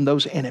you from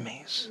those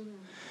enemies.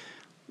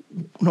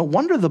 No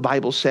wonder the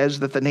Bible says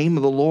that the name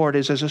of the Lord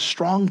is as a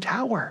strong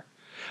tower.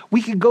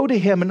 We could go to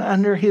Him and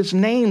under His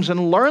names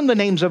and learn the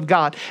names of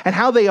God and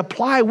how they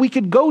apply. We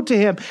could go to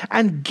Him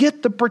and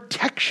get the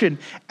protection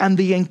and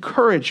the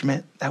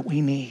encouragement that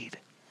we need.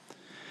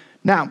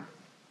 Now,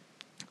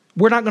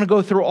 we're not going to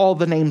go through all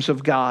the names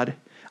of God.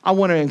 I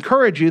want to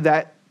encourage you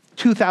that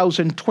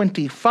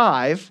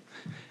 2025,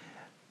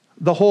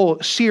 the whole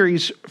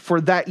series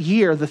for that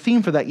year, the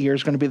theme for that year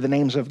is going to be the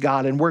names of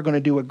God. And we're going to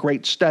do a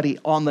great study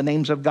on the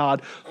names of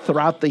God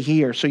throughout the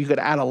year. So you could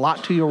add a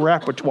lot to your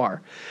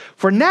repertoire.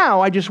 For now,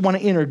 I just want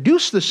to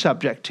introduce the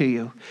subject to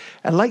you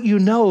and let you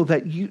know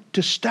that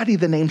to study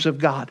the names of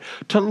God,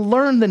 to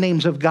learn the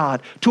names of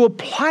God, to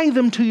apply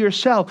them to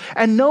yourself,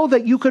 and know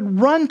that you could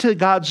run to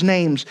God's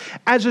names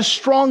as a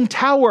strong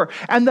tower,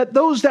 and that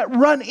those that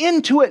run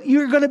into it,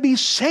 you're going to be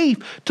safe.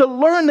 To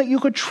learn that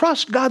you could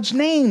trust God's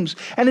names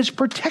and His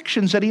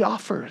protections that He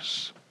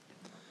offers.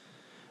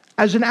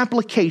 As an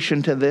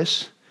application to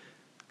this,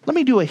 let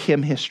me do a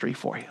hymn history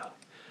for you.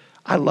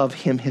 I love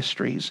hymn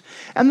histories.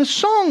 And the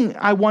song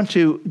I want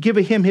to give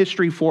a hymn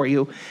history for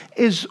you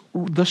is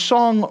the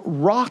song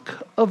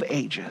Rock of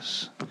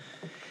Ages.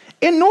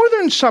 In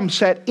northern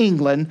Somerset,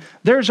 England,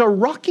 there's a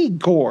rocky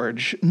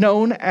gorge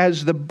known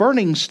as the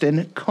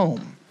Burningston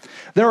Combe.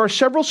 There are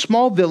several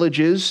small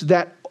villages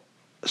that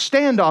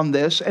stand on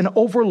this and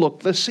overlook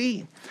the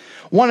sea.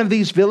 One of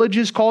these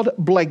villages called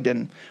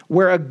Blegden,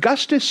 where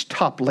Augustus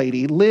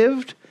Toplady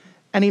lived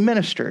and he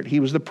ministered. He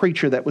was the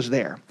preacher that was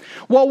there.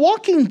 While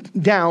walking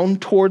down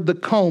toward the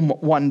combe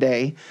one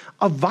day,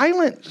 a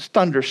violent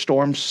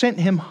thunderstorm sent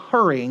him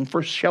hurrying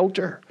for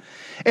shelter.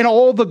 In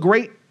all the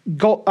great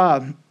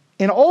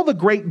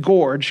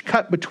gorge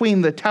cut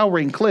between the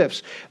towering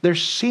cliffs, there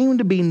seemed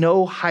to be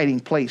no hiding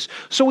place.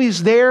 So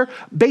he's there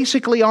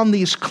basically on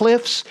these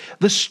cliffs.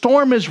 The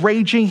storm is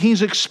raging.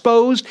 He's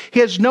exposed.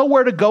 He has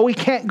nowhere to go. He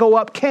can't go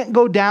up, can't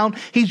go down.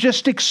 He's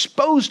just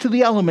exposed to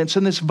the elements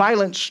in this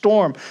violent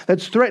storm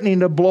that's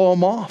threatening to blow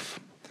him off.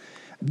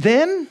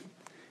 Then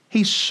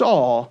he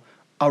saw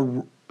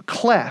a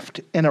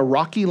cleft in a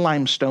rocky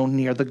limestone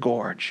near the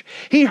gorge.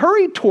 He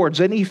hurried towards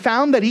it and he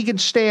found that he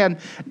could stand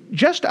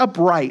just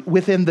upright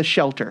within the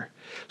shelter.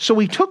 So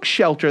he took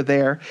shelter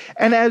there,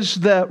 and as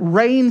the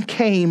rain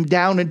came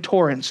down in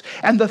torrents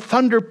and the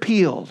thunder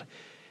pealed,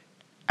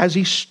 as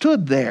he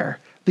stood there,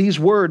 these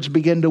words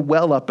began to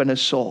well up in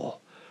his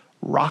soul.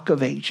 Rock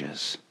of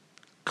Ages,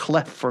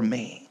 cleft for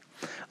me.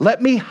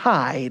 Let me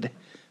hide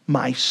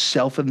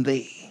myself in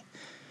thee.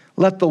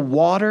 Let the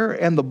water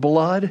and the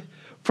blood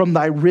from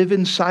thy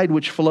riven side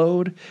which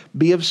flowed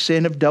be of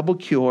sin of double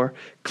cure.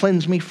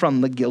 Cleanse me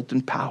from the guilt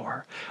and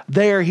power.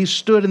 There he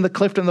stood in the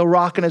cliff and the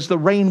rock, and as the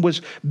rain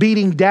was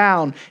beating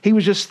down, he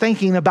was just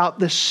thinking about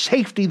the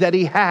safety that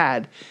he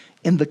had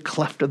in the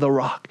cleft of the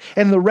rock.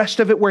 And the rest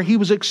of it where he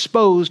was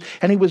exposed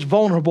and he was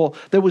vulnerable,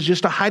 there was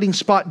just a hiding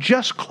spot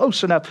just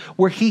close enough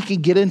where he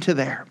could get into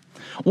there.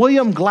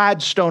 William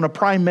Gladstone, a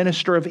prime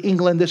minister of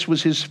England, this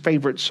was his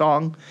favorite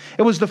song.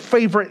 It was the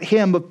favorite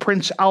hymn of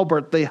Prince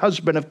Albert, the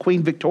husband of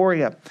Queen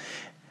Victoria.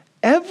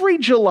 Every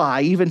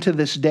July, even to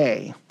this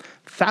day,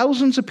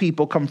 thousands of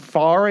people come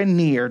far and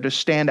near to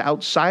stand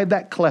outside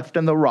that cleft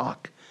in the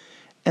rock,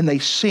 and they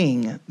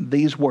sing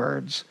these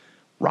words,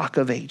 Rock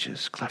of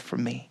Ages, cleft for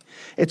me.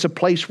 It's a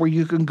place where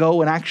you can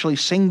go and actually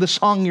sing the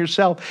song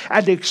yourself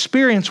and to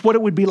experience what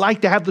it would be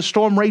like to have the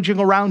storm raging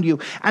around you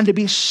and to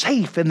be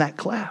safe in that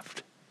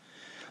cleft.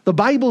 The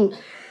Bible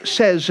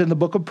says in the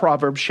book of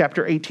Proverbs,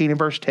 chapter 18 and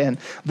verse 10,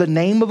 the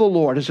name of the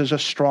Lord is as a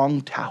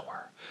strong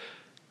tower.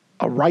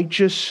 The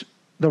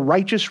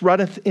righteous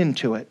runneth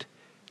into it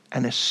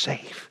and is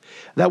safe.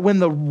 That when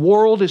the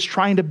world is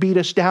trying to beat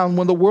us down,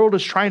 when the world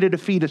is trying to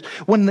defeat us,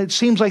 when it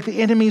seems like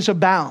the enemies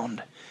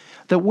abound,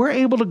 that we're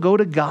able to go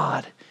to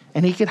God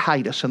and He could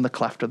hide us in the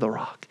cleft of the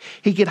rock.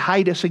 He could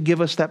hide us and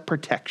give us that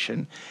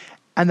protection,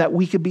 and that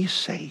we could be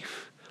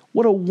safe.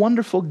 What a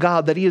wonderful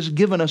God that He has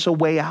given us a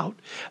way out,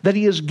 that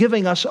He is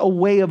giving us a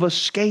way of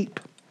escape.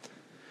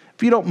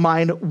 If you don't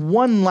mind,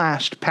 one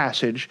last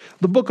passage,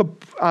 the book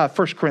of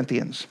 1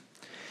 Corinthians,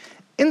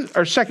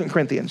 or 2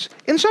 Corinthians.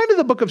 Inside of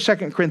the book of 2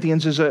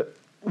 Corinthians is a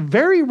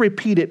very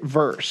repeated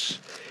verse,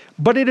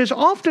 but it is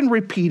often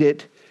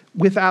repeated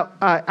without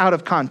out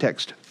of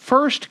context.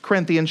 1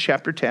 Corinthians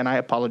chapter 10, I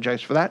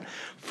apologize for that.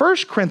 1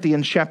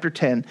 Corinthians chapter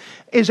 10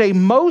 is a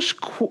most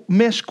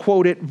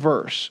misquoted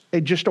verse,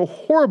 just a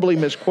horribly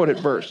misquoted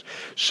verse.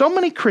 So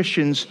many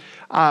Christians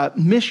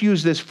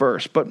misuse this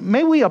verse, but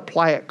may we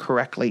apply it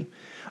correctly.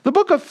 The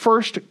book of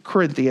 1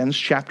 Corinthians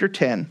chapter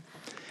 10,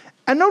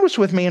 and notice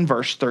with me in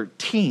verse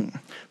 13.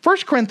 1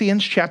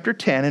 Corinthians chapter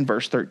 10 and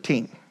verse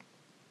 13.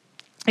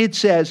 It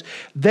says,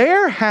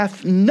 there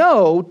hath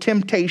no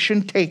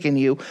temptation taken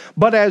you,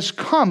 but as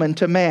common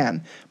to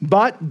man.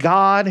 But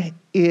God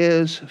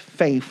is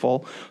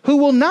faithful, who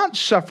will not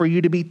suffer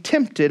you to be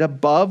tempted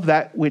above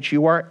that which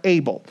you are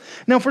able.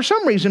 Now, for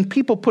some reason,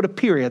 people put a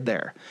period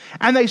there.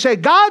 And they say,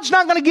 God's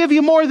not going to give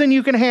you more than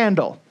you can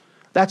handle.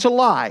 That's a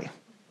lie.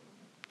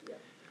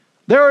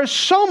 There is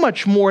so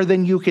much more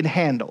than you can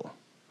handle.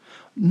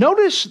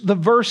 Notice the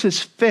verse is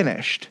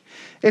finished.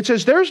 It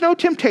says, there's no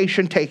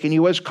temptation taken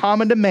you as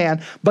common to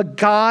man, but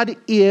God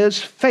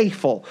is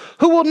faithful,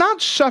 who will not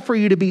suffer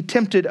you to be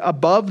tempted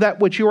above that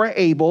which you are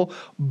able,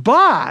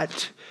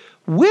 but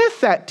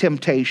with that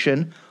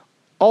temptation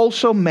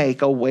also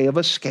make a way of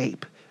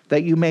escape,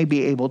 that you may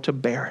be able to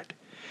bear it.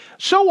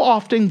 So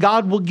often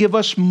God will give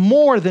us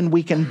more than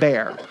we can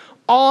bear,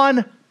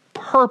 on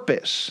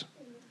purpose.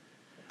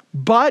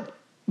 But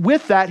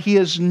with that, He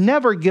has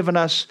never given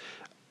us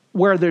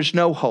where there's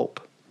no hope.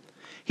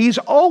 He's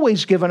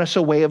always given us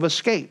a way of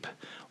escape.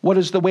 What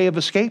is the way of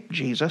escape?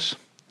 Jesus.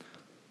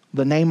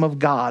 The name of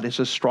God is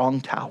a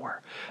strong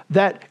tower.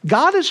 That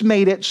God has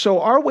made it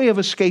so our way of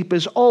escape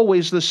is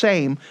always the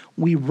same.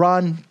 We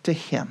run to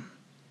Him.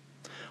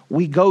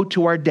 We go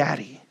to our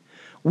daddy.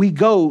 We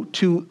go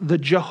to the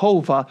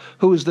Jehovah,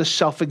 who is the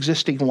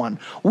self-existing one.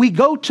 We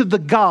go to the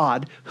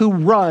God who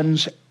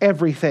runs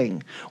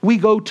everything. We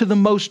go to the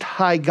Most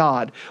High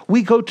God.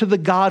 We go to the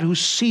God who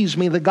sees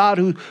me, the God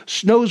who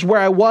knows where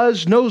I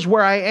was, knows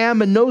where I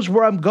am, and knows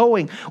where I'm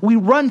going. We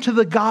run to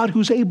the God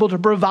who's able to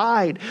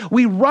provide.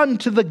 We run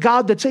to the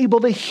God that's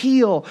able to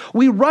heal.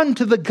 We run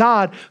to the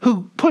God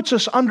who puts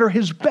us under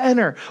His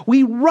banner.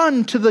 We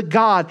run to the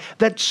God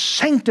that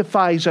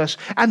sanctifies us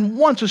and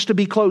wants us to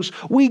be close.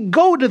 We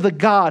go to the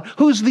God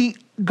who's the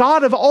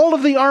God of all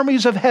of the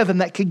armies of heaven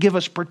that can give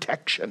us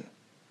protection.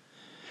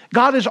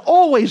 God has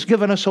always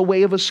given us a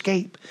way of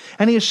escape.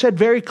 And He has said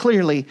very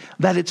clearly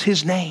that it's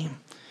His name.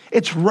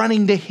 It's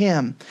running to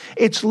Him.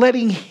 It's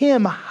letting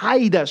Him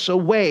hide us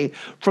away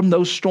from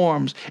those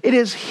storms. It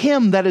is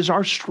Him that is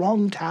our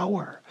strong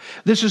tower.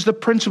 This is the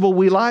principle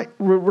we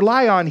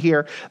rely on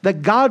here,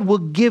 that God will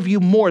give you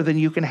more than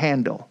you can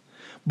handle,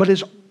 but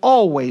has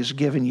always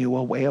given you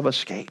a way of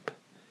escape.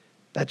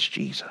 That's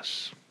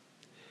Jesus.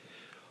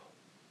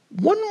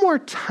 One more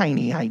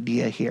tiny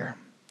idea here.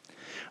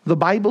 The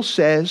Bible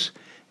says,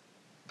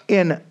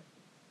 in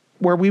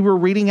where we were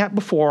reading at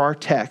before our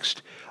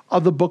text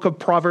of the book of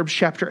Proverbs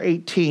chapter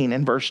 18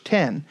 and verse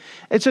 10,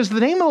 it says, the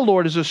name of the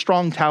Lord is a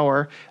strong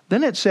tower.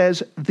 Then it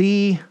says,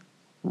 the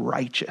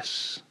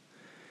righteous.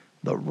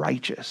 The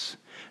righteous.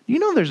 You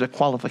know there's a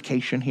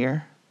qualification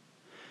here?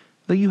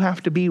 That you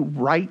have to be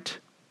right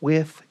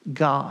with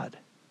God.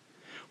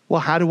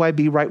 Well, how do I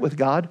be right with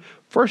God?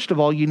 First of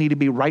all, you need to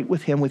be right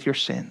with Him with your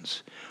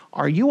sins.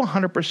 Are you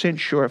 100%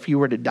 sure if you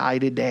were to die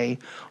today,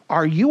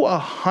 are you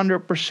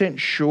 100%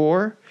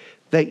 sure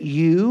that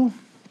you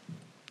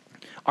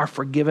are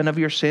forgiven of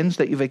your sins,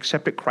 that you've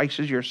accepted Christ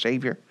as your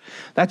Savior?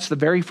 That's the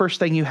very first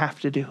thing you have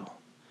to do.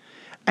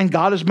 And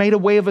God has made a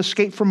way of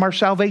escape from our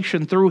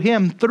salvation through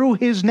Him, through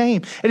His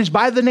name. It is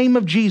by the name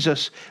of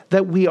Jesus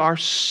that we are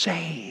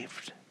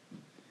saved.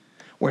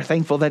 We're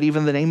thankful that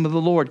even the name of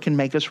the Lord can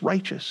make us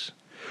righteous.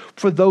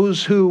 For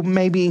those who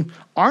maybe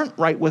aren't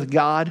right with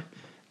God,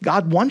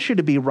 God wants you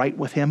to be right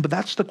with Him, but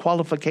that's the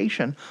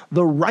qualification.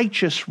 The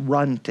righteous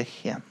run to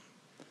Him.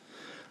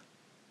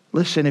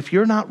 Listen, if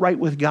you're not right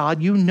with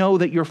God, you know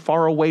that you're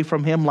far away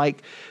from Him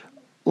like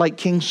like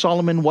King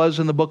Solomon was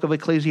in the book of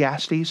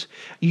Ecclesiastes,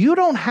 you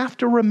don't have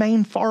to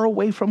remain far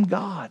away from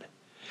God.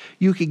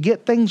 You could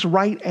get things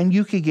right and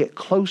you could get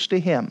close to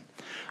Him.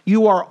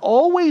 You are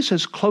always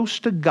as close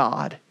to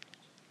God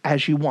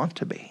as you want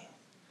to be.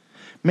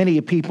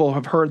 Many people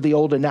have heard the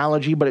old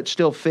analogy, but it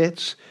still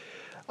fits,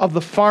 of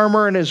the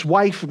farmer and his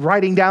wife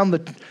riding down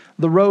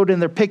the road in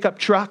their pickup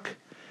truck.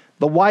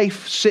 The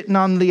wife sitting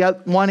on the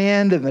one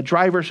end and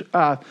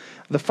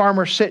the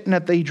farmer sitting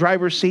at the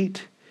driver's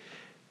seat.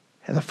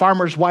 And the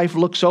farmer's wife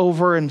looks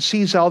over and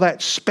sees all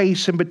that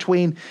space in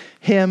between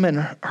him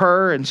and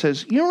her and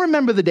says, you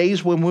remember the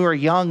days when we were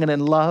young and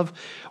in love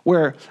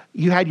where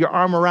you had your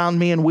arm around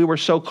me and we were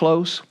so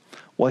close?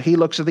 Well, he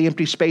looks at the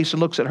empty space and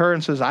looks at her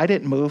and says, I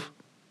didn't move.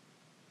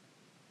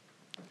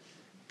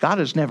 God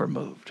has never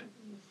moved.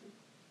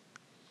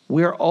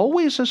 We're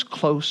always as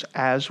close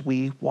as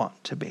we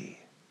want to be.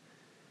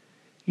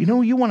 You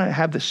know, you want to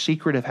have the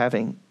secret of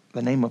having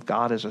the name of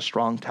God as a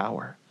strong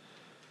tower.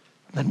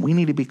 Then we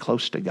need to be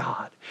close to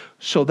God.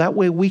 So that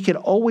way we can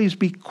always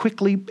be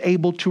quickly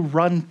able to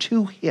run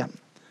to Him.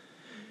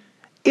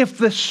 If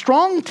the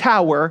strong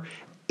tower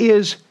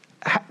is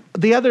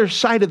the other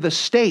side of the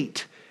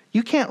state,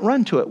 you can't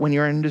run to it when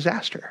you're in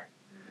disaster.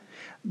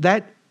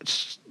 That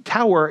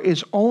tower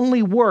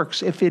only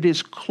works if it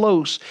is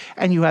close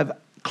and you have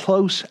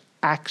close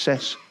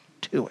access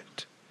to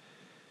it.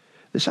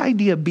 This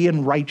idea of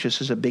being righteous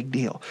is a big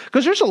deal.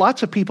 Because there's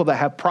lots of people that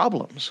have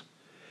problems.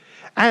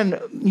 And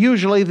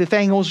usually the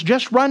thing was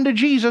just run to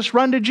Jesus,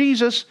 run to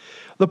Jesus.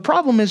 The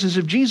problem is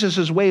if Jesus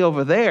is way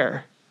over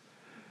there,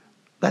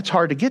 that's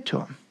hard to get to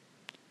Him.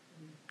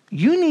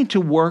 You need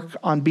to work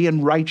on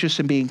being righteous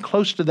and being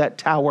close to that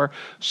tower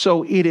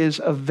so it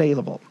is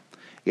available.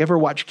 You ever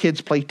watch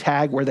kids play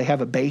tag where they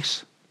have a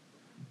base?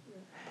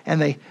 And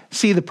they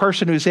see the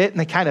person who's it and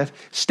they kind of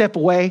step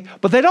away.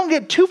 But they don't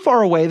get too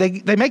far away.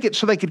 They make it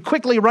so they could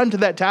quickly run to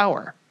that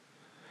tower.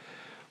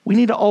 We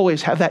need to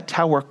always have that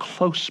tower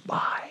close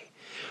by.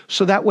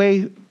 So that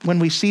way, when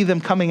we see them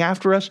coming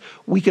after us,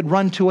 we could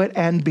run to it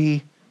and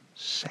be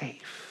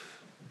safe.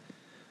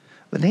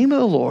 The name of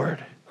the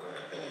Lord,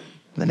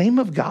 the name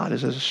of God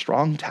is as a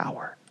strong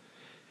tower,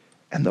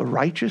 and the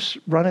righteous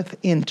runneth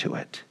into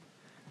it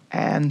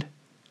and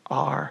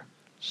are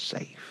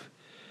safe.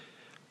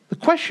 The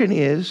question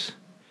is,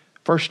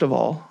 first of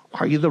all,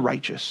 are you the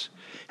righteous?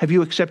 Have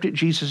you accepted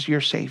Jesus as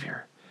your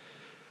Savior?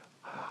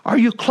 Are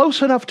you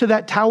close enough to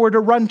that tower to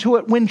run to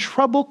it when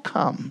trouble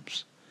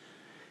comes?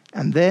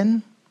 And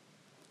then,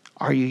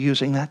 are you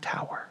using that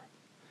tower?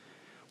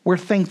 We're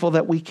thankful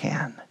that we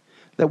can,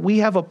 that we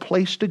have a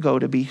place to go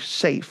to be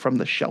safe from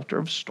the shelter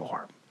of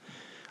storm.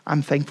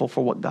 I'm thankful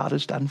for what God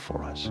has done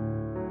for us.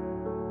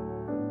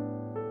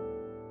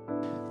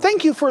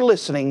 Thank you for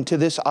listening to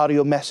this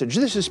audio message.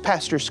 This is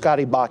Pastor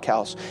Scotty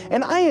Bachhaus,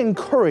 and I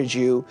encourage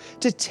you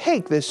to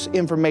take this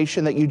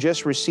information that you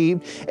just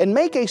received and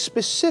make a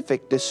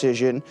specific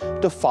decision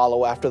to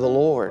follow after the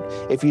Lord.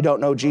 If you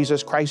don't know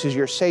Jesus Christ as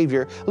your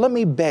Savior, let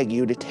me beg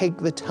you to take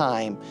the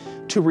time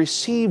to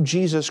receive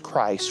Jesus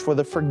Christ for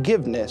the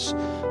forgiveness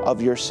of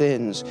your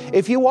sins.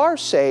 If you are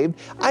saved,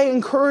 I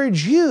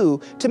encourage you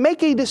to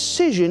make a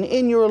decision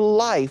in your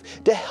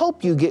life to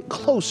help you get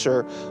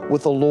closer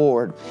with the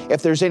Lord.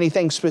 If there's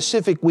anything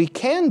specific we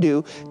can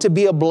do to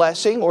be a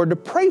blessing or to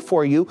pray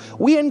for you,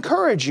 we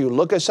encourage you.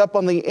 Look us up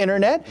on the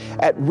internet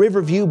at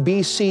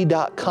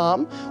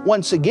riverviewbc.com.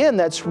 Once again,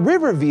 that's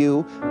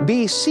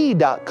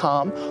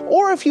riverviewbc.com.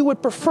 Or if you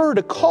would prefer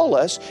to call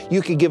us,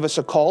 you could give us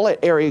a call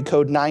at area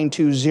code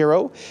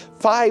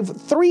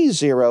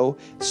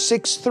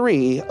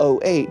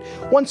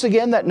 920-530-6308. Once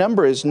again, that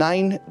number is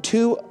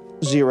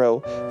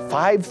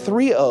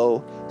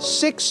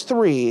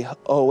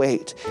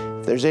 920-530-6308.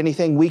 If there's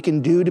anything we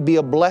can do to be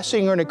a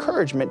blessing or an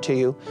encouragement to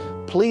you,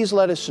 please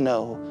let us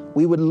know.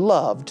 We would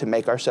love to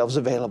make ourselves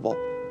available.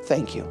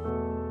 Thank you.